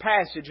misquoted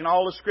passage in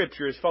all of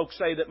Scripture is folks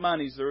say that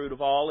money's the root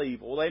of all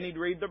evil. Well, they need to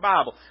read their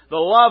Bible. The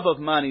love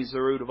of money's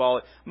the root of all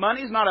evil.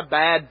 Money's not a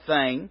bad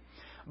thing.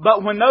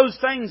 But when those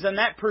things and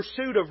that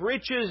pursuit of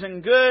riches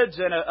and goods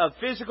and of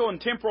physical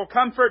and temporal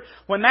comfort,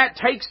 when that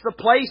takes the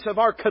place of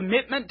our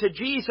commitment to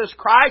Jesus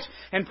Christ,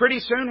 and pretty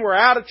soon we're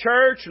out of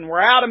church and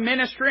we're out of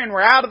ministry and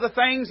we're out of the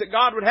things that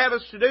God would have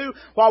us to do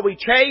while we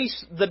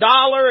chase the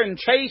dollar and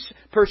chase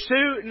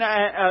pursuit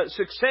and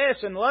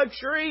success and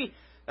luxury,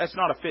 that's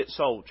not a fit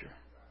soldier.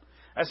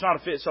 That's not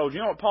a fit soldier.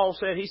 You know what Paul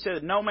said? He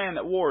said, "No man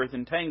that warreth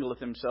entangleth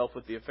himself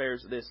with the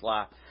affairs of this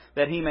life,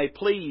 that he may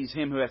please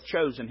him who hath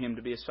chosen him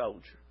to be a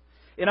soldier."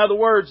 In other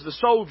words, the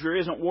soldier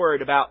isn't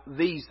worried about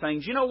these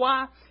things. You know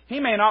why?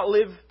 He may not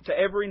live to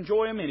ever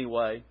enjoy them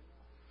anyway.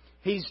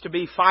 He's to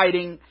be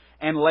fighting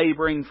and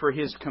laboring for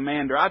his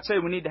commander. I'd say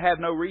we need to have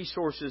no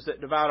resources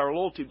that divide our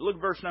loyalty. But look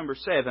at verse number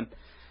 7. It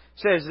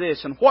says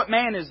this, "And what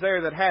man is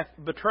there that hath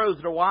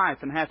betrothed a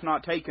wife and hath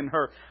not taken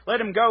her? Let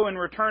him go and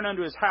return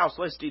unto his house,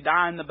 lest he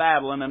die in the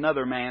battle and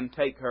another man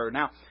take her."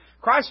 Now,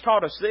 Christ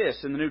taught us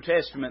this in the New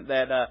Testament,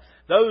 that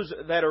those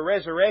that are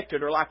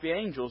resurrected are like the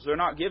angels. They're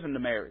not given to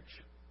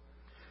marriage.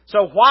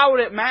 So why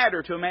would it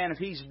matter to a man if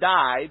he's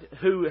died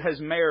who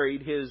has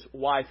married his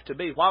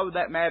wife-to-be? Why would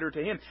that matter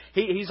to him?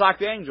 He's like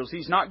the angels.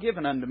 He's not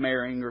given unto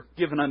marrying or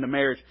given unto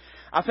marriage.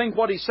 I think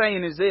what he's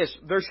saying is this: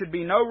 there should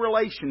be no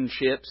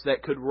relationships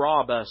that could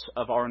rob us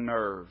of our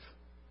nerve.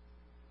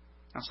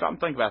 Now stop and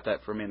think about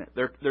that for a minute.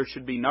 There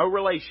should be no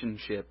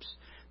relationships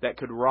that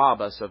could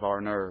rob us of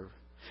our nerve.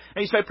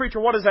 And you say, "Preacher,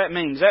 what does that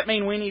mean? Does that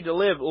mean we need to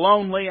live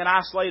lonely and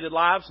isolated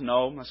lives?"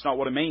 No, that's not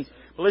what it means.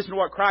 But listen to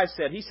what Christ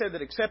said. He said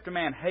that except a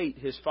man hate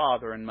his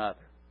father and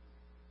mother,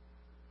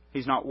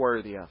 he's not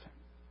worthy of him.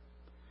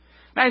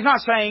 Now, he's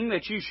not saying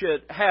that you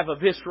should have a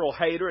visceral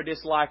hate or a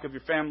dislike of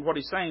your family. What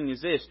he's saying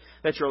is this,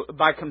 that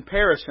by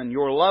comparison,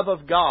 your love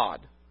of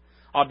God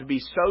ought to be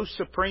so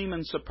supreme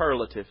and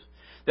superlative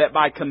that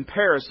by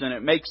comparison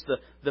it makes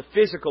the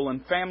physical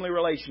and family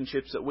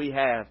relationships that we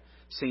have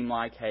seem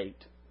like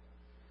hate.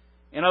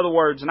 In other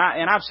words, and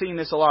I've seen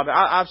this a lot.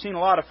 I've seen a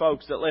lot of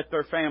folks that let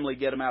their family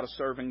get them out of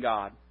serving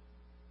God.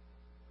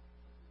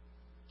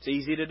 It's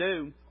easy to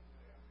do.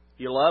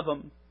 You love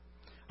them.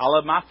 I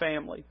love my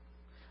family.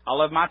 I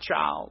love my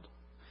child.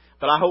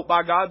 But I hope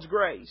by God's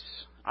grace,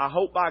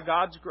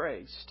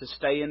 to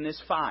stay in this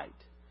fight,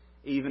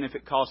 even if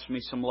it costs me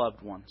some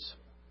loved ones.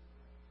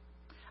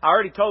 I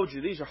already told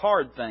you, these are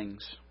hard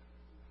things.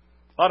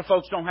 A lot of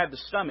folks don't have the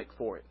stomach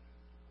for it.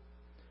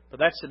 But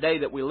that's the day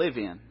that we live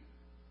in.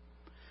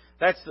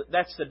 That's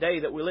the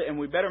day that we live, and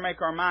we better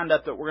make our mind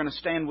up that we're going to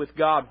stand with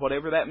God,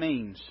 whatever that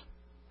means.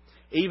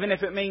 Even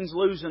if it means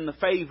losing the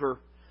favor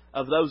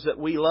of those that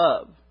we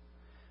love.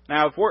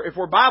 Now, if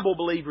we're Bible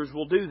believers,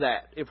 we'll do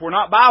that. If we're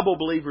not Bible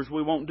believers,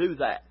 we won't do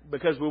that,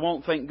 because we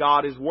won't think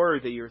God is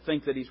worthy or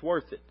think that He's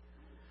worth it.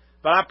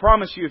 But I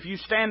promise you, if you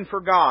stand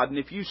for God and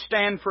if you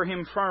stand for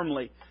Him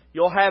firmly,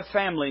 you'll have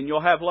family and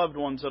you'll have loved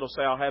ones that'll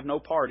say, I'll have no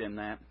part in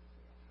that.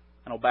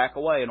 And will back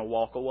away and will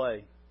walk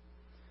away.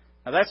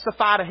 Now that's the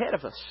fight ahead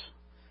of us.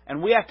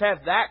 And we have to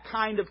have that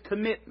kind of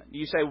commitment.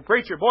 You say, well,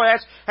 preacher, boy,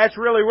 that's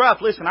really rough.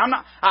 Listen, I'm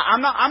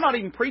not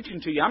even preaching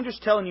to you. I'm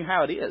just telling you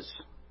how it is.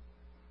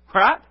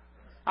 Right?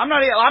 I'm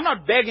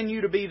not begging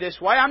you to be this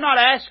way. I'm not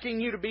asking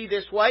you to be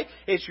this way.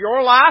 It's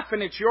your life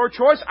and it's your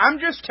choice. I'm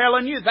just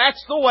telling you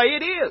that's the way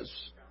it is.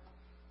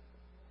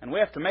 And we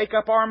have to make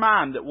up our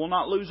mind that we'll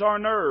not lose our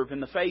nerve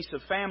in the face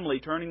of family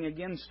turning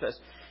against us,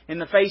 in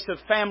the face of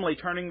family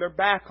turning their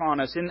back on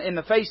us, in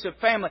the face of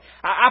family.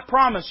 I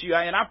promise you,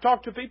 and I've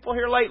talked to people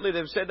here lately that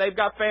have said they've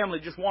got family,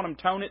 just want them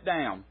to tone it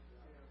down.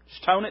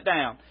 Just tone it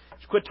down.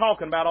 Just quit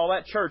talking about all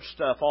that church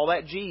stuff, all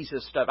that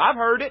Jesus stuff. I've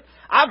heard it.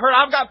 I've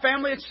got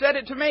family that said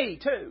it to me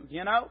too,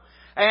 you know.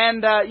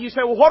 And you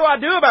say, well, what do I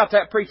do about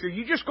that, preacher?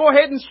 You just go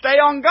ahead and stay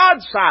on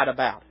God's side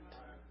about it.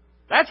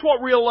 That's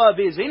what real love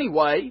is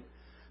anyway.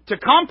 To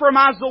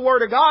compromise the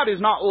Word of God is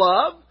not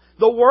love.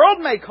 The world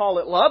may call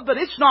it love, but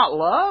it's not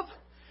love.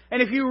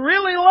 And if you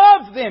really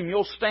love them,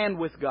 you'll stand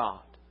with God.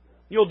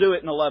 You'll do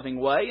it in a loving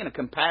way, in a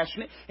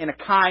compassionate, in a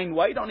kind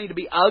way. You don't need to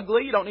be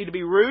ugly. You don't need to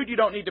be rude. You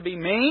don't need to be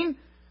mean.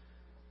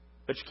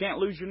 But you can't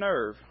lose your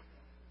nerve.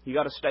 You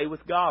got to stay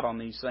with God on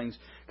these things.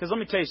 Because let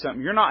me tell you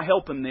something. You're not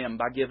helping them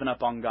by giving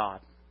up on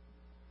God.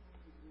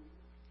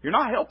 You're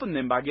not helping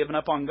them by giving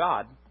up on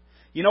God.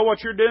 You know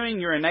what you're doing?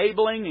 You're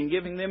enabling and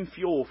giving them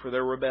fuel for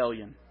their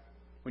rebellion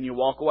when you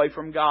walk away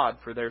from God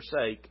for their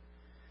sake.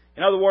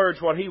 In other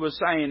words, what he was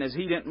saying is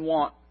He didn't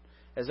want,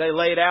 as they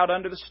laid out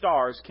under the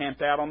stars,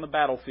 camped out on the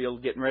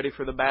battlefield, getting ready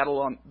for the battle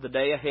on the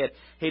day ahead,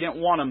 He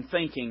didn't want them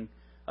thinking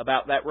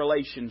about that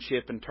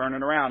relationship and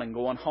turning around and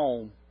going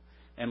home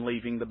and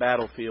leaving the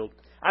battlefield.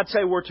 I'd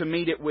say we're to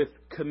meet it with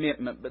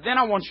commitment. But then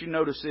I want you to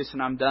notice this,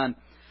 and I'm done.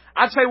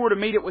 I'd say we're to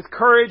meet it with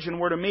courage and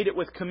we're to meet it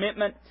with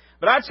commitment.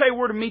 But I'd say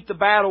we're to meet the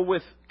battle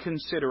with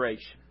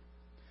consideration.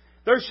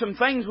 There's some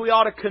things we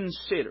ought to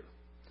consider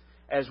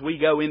as we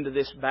go into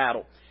this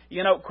battle.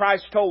 You know,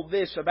 Christ told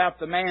this about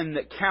the man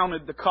that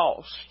counted the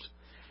cost.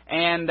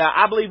 And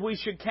I believe we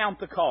should count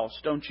the cost,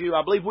 don't you?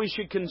 I believe we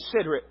should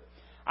consider it.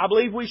 I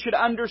believe we should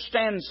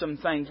understand some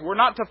things. We're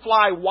not to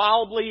fly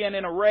wildly and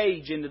in a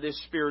rage into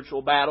this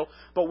spiritual battle,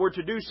 but we're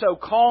to do so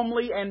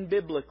calmly and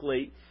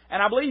biblically.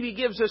 And I believe He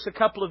gives us a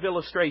couple of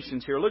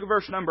illustrations here. Look at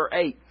verse number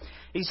 8.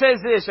 He says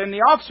this, And the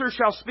officers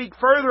shall speak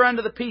further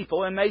unto the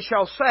people, and they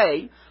shall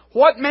say,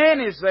 What man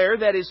is there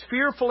that is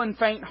fearful and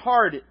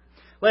faint-hearted?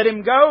 Let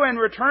him go and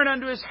return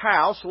unto his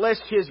house,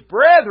 lest his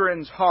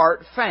brethren's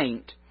heart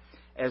faint,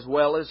 as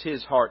well as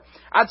his heart.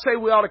 I'd say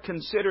we ought to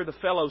consider the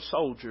fellow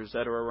soldiers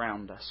that are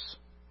around us.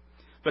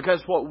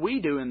 Because what we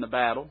do in the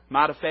battle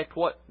might affect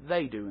what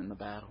they do in the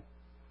battle.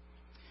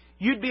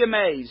 You'd be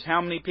amazed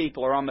how many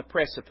people are on the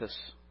precipice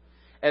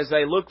as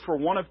they look for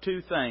one of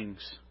two things,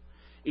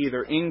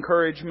 either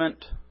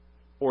encouragement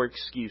or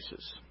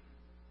excuses.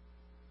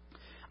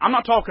 I'm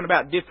not talking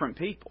about different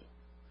people.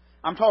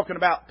 I'm talking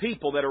about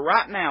people that are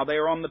right now, they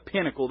are on the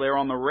pinnacle, they're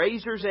on the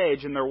razor's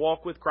edge in their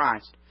walk with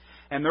Christ.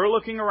 And they're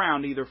looking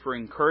around either for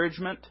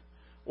encouragement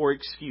or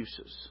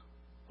excuses.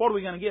 What are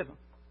we going to give them?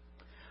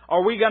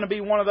 Are we going to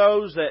be one of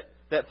those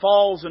that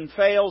falls and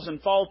fails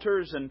and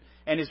falters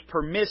and is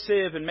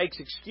permissive and makes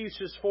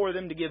excuses for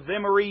them to give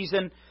them a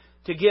reason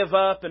to give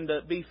up and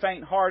to be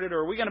faint-hearted? Or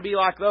are we going to be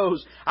like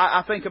those?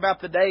 I think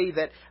about the day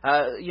that,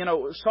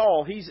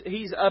 Saul,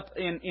 he's up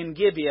in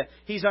Gibeah.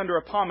 He's under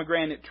a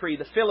pomegranate tree.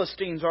 The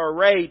Philistines are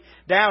arrayed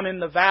down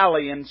in the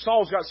valley, and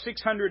Saul's got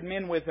 600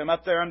 men with him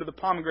up there under the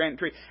pomegranate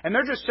tree. And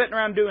they're just sitting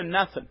around doing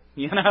nothing,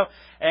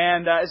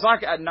 And it's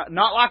like,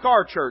 not like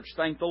our church,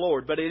 thank the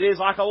Lord, but it is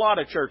like a lot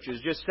of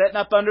churches, just sitting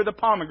up under the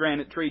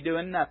pomegranate tree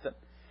doing nothing.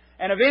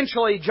 And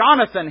eventually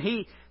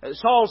Jonathan,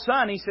 Saul's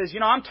son, he says,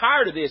 I'm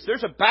tired of this.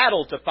 There's a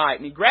battle to fight.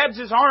 And he grabs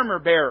his armor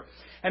bearer.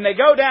 And they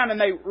go down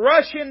and they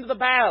rush into the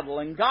battle.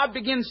 And God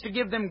begins to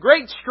give them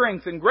great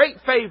strength and great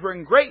favor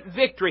and great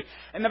victory.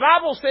 And the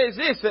Bible says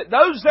this, that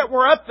those that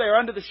were up there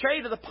under the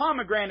shade of the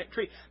pomegranate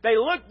tree, they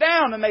looked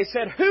down and they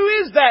said, Who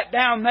is that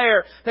down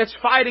there that's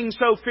fighting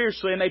so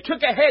fiercely? And they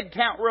took a head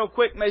count real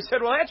quick and they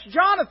said, Well, that's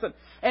Jonathan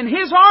and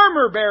his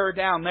armor bearer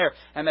down there.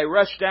 And they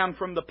rushed down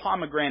from the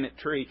pomegranate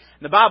tree.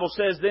 And the Bible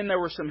says then there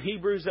were some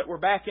Hebrews that were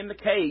back in the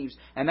caves.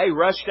 And they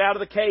rushed out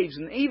of the caves.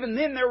 And even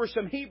then there were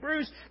some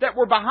Hebrews that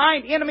were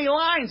behind enemy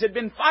lines, had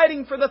been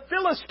fighting for the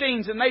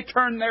Philistines. And they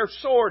turned their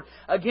sword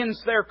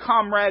against their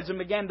comrades and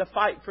began to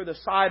fight for the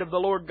side of the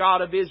Lord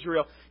God of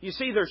Israel. You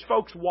see, there's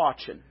folks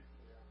watching.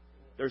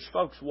 There's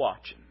folks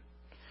watching.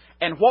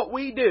 And what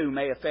we do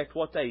may affect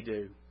what they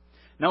do.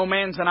 No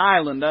man's an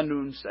island unto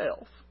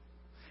himself.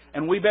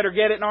 And we better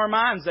get it in our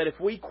minds that if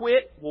we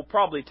quit, we'll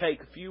probably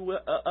take a few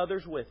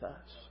others with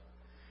us.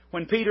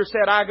 When Peter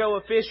said, I go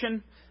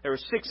a-fishing, there were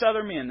 6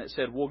 other men that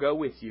said, we'll go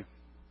with you.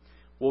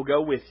 We'll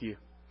go with you.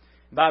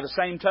 By the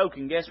same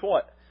token, guess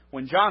what?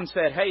 When John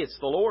said, hey, it's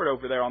the Lord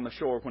over there on the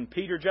shore, when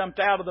Peter jumped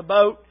out of the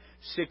boat,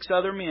 6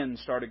 other men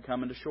started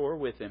coming to shore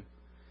with him.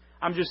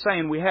 I'm just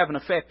saying we have an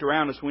effect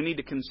around us. We need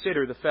to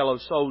consider the fellow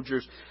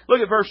soldiers.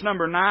 Look at verse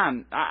number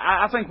 9.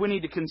 I think we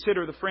need to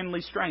consider the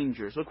friendly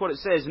strangers. Look what it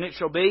says. And it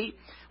shall be,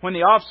 when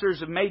the officers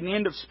have made an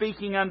end of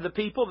speaking unto the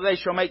people, that they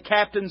shall make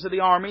captains of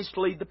the armies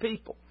to lead the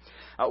people.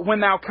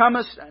 When thou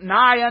comest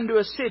nigh unto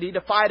a city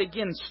to fight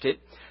against it,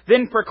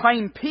 then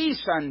proclaim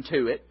peace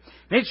unto it.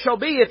 And it shall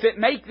be, if it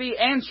make thee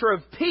answer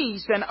of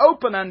peace and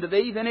open unto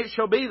thee, then it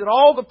shall be that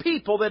all the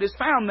people that is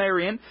found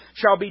therein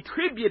shall be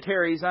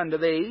tributaries unto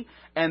thee,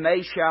 and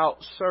they shall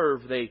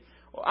serve thee.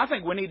 Well, I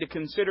think we need to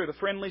consider the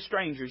friendly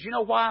strangers. You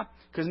know why?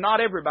 Because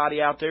not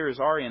everybody out there is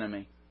our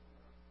enemy.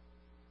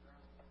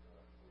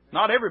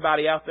 Not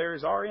everybody out there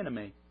is our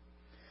enemy.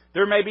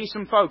 There may be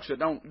some folks that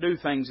don't do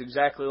things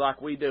exactly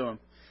like we do them.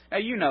 Now,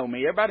 you know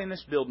me. Everybody in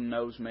this building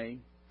knows me.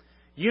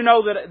 You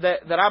know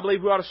that I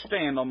believe we ought to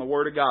stand on the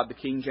Word of God, the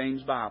King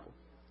James Bible.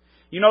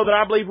 You know that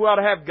I believe we ought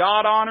to have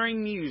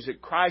God-honoring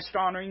music,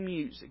 Christ-honoring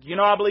music. You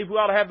know I believe we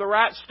ought to have the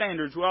right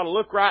standards. We ought to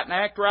look right and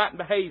act right and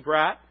behave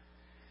right.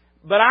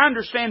 But I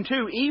understand,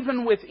 too,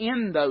 even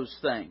within those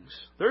things,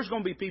 there's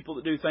going to be people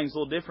that do things a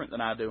little different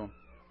than I do them.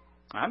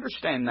 I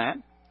understand that.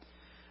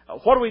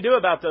 What do we do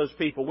about those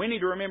people? We need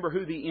to remember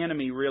who the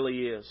enemy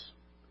really is.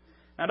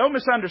 Now, don't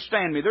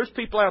misunderstand me. There's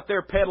people out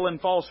there peddling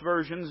false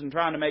versions and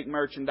trying to make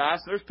merchandise.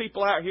 There's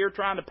people out here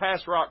trying to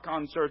pass rock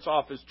concerts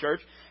off as church.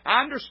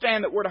 I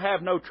understand that we're to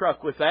have no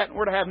truck with that, and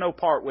we're to have no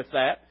part with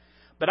that.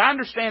 But I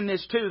understand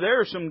this, too. There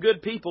are some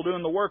good people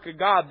doing the work of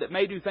God that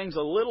may do things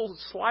a little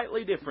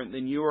slightly different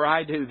than you or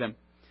I do them.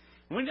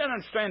 And we need to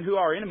understand who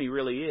our enemy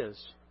really is.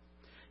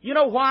 You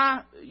know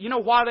why? You know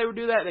why they would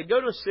do that? They'd go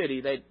to a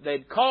city.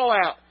 They'd call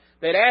out.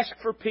 They'd ask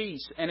for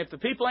peace. And if the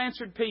people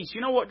answered peace,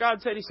 you know what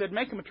God said? He said,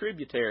 make them a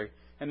tributary,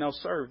 and they'll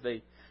serve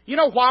thee. You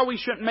know why we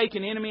shouldn't make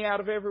an enemy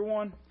out of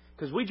everyone?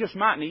 Because we just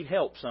might need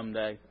help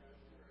someday.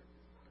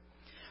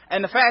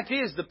 And the fact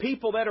is, the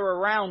people that are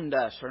around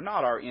us are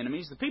not our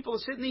enemies. The people that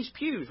sit in these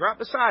pews right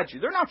beside you,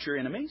 they're not your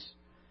enemies.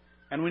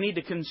 And we need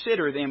to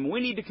consider them. We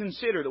need to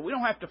consider that we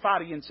don't have to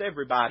fight against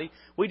everybody.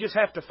 We just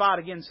have to fight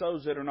against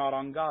those that are not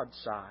on God's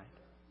side.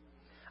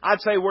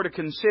 I'd say we're to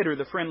consider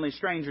the friendly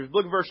strangers.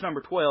 Look at verse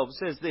number 12. It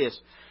says this,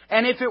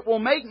 and if it will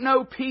make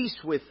no peace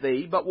with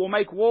thee, but will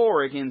make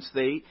war against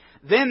thee,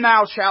 then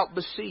thou shalt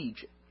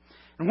besiege it.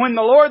 And when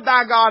the Lord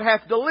thy God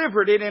hath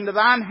delivered it into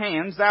thine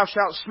hands, thou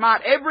shalt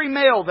smite every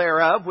male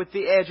thereof with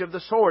the edge of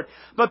the sword.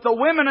 But the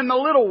women and the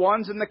little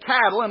ones and the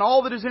cattle and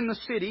all that is in the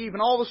city, even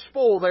all the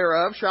spoil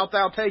thereof, shalt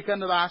thou take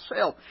unto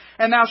thyself.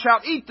 And thou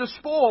shalt eat the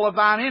spoil of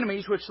thine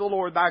enemies, which the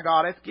Lord thy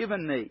God hath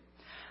given thee.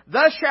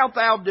 Thus shalt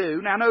thou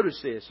do, now notice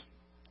this,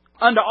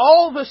 unto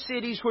all the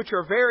cities which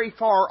are very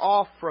far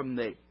off from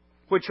thee,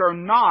 which are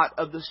not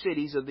of the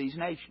cities of these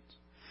nations.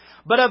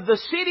 But of the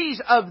cities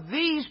of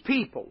these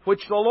people,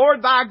 which the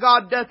Lord thy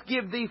God doth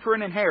give thee for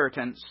an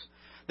inheritance,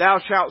 thou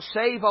shalt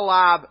save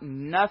alive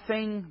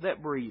nothing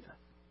that breatheth.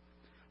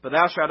 But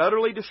thou shalt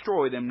utterly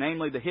destroy them,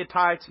 namely the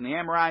Hittites and the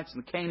Amorites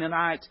and the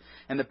Canaanites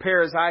and the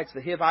Perizzites,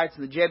 the Hivites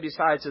and the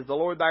Jebusites, as the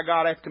Lord thy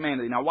God hath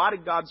commanded thee. Now why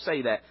did God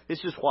say that?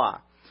 This is why.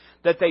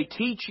 That they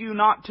teach you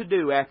not to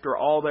do after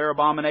all their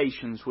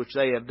abominations which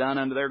they have done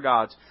unto their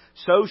gods.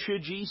 So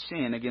should ye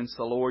sin against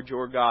the Lord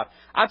your God.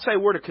 I'd say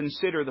we're to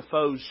consider the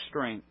foe's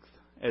strength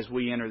as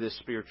we enter this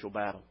spiritual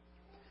battle.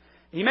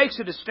 He makes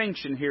a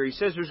distinction here. He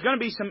says there's going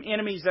to be some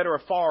enemies that are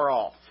afar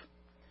off.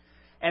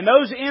 And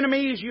those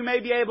enemies, you may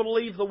be able to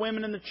leave the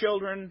women and the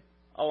children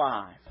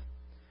alive.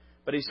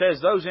 But he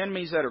says those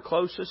enemies that are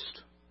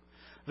closest,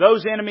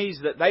 those enemies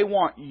that they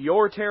want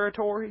your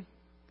territory,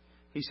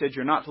 he said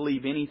you're not to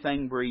leave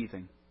anything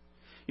breathing.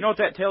 You know what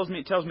that tells me?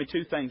 It tells me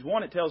two things.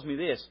 One, it tells me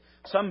this.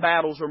 Some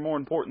battles are more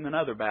important than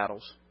other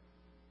battles.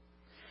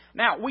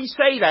 Now, we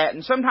say that,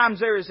 and sometimes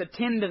there is a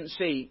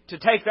tendency to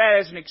take that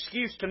as an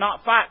excuse to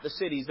not fight the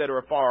cities that are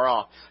afar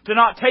off, to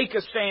not take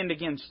a stand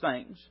against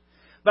things.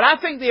 But I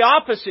think the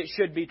opposite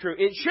should be true.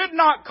 It should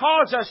not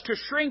cause us to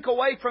shrink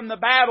away from the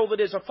battle that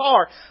is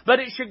afar, but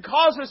it should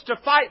cause us to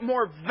fight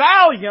more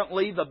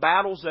valiantly the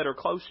battles that are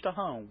close to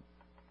home.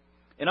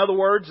 In other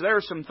words, there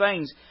are some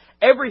things,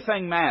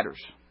 everything matters,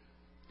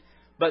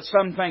 but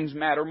some things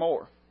matter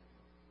more.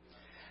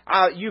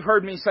 You've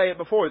heard me say it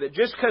before, that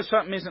just because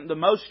something isn't the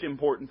most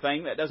important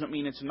thing, that doesn't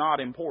mean it's not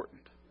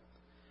important.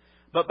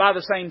 But by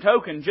the same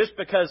token, just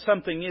because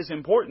something is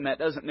important, that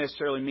doesn't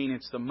necessarily mean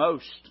it's the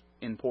most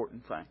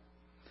important thing.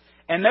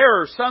 And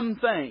there are some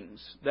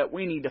things that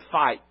we need to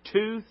fight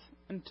tooth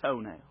and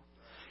toenail.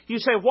 You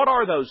say, what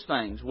are those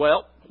things?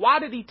 Well, why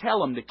did He tell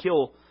them to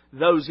kill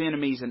those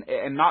enemies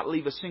and not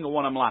leave a single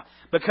one of them alive?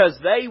 Because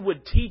they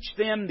would teach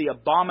them the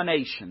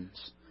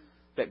abominations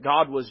that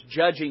God was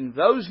judging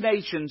those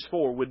nations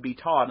for would be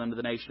taught unto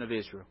the nation of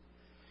Israel.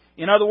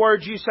 In other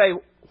words, you say,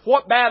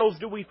 what battles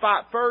do we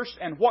fight first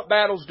and what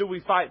battles do we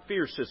fight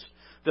fiercest?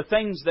 The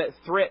things that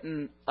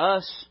threaten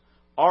us,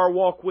 our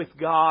walk with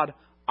God,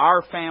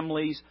 our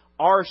families,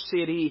 our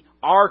city,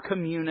 our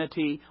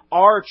community,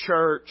 our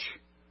church.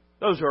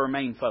 Those are our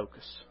main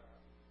focus.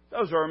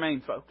 Those are our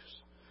main focus.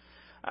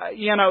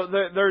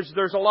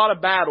 There's a lot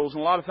of battles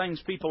and a lot of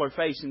things people are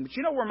facing. But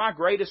you know where my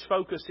greatest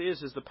focus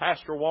is the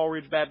pastor of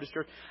Walridge Baptist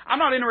Church? I'm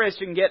not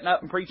interested in getting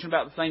up and preaching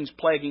about the things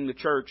plaguing the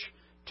church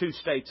 2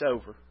 states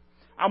over.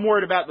 I'm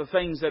worried about the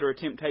things that are a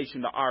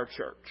temptation to our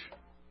church.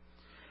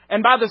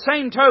 And by the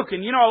same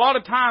token, a lot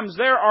of times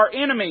there are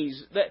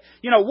enemies that,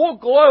 we'll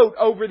gloat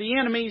over the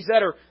enemies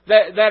that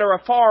are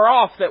afar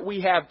off that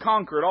we have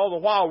conquered. All the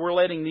while we're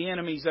letting the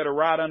enemies that are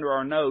right under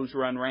our nose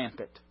run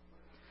rampant.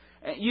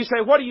 You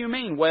say, what do you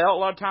mean? Well, a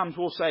lot of times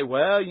we'll say,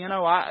 well,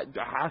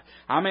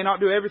 I may not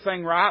do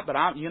everything right, but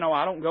I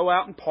don't go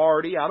out and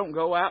party. I don't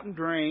go out and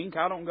drink.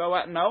 I don't go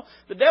out and no.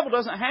 The devil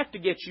doesn't have to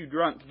get you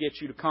drunk to get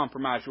you to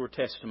compromise your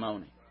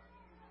testimony.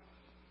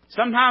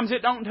 Sometimes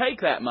it don't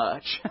take that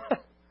much.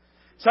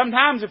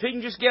 Sometimes if he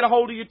can just get a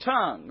hold of your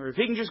tongue, or if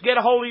he can just get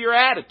a hold of your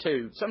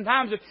attitude,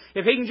 sometimes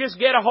if he can just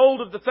get a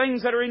hold of the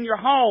things that are in your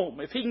home,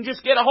 if he can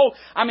just get a hold,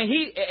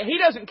 he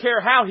doesn't care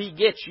how he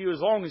gets you as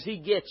long as he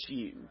gets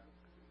you.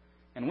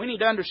 And we need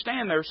to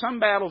understand there are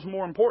some battles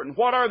more important.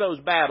 What are those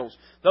battles?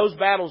 Those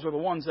battles are the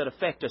ones that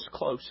affect us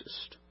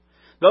closest.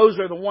 Those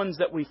are the ones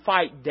that we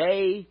fight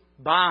day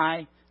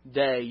by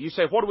day. You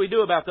say, what do we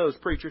do about those,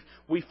 preachers?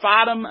 We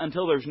fight them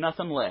until there's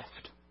nothing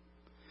left.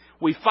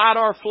 We fight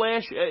our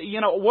flesh.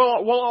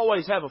 We'll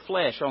always have a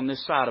flesh on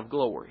this side of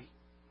glory.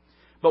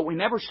 But we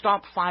never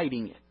stop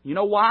fighting it. You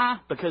know why?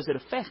 Because it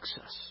affects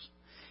us.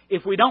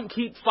 If we don't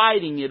keep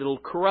fighting it, it'll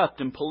corrupt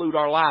and pollute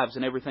our lives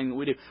and everything that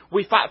we do.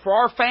 We fight for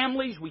our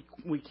families,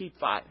 we keep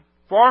fighting.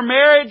 For our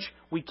marriage,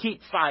 we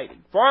keep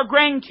fighting. For our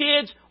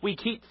grandkids, we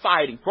keep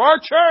fighting. For our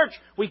church,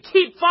 we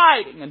keep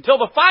fighting until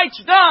the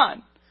fight's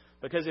done.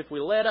 Because if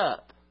we let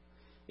up,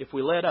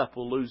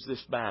 we'll lose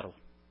this battle.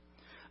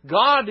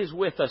 God is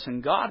with us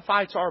and God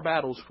fights our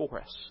battles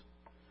for us.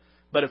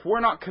 But if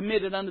we're not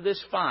committed unto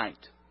this fight,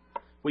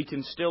 we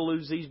can still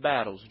lose these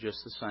battles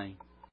just the same.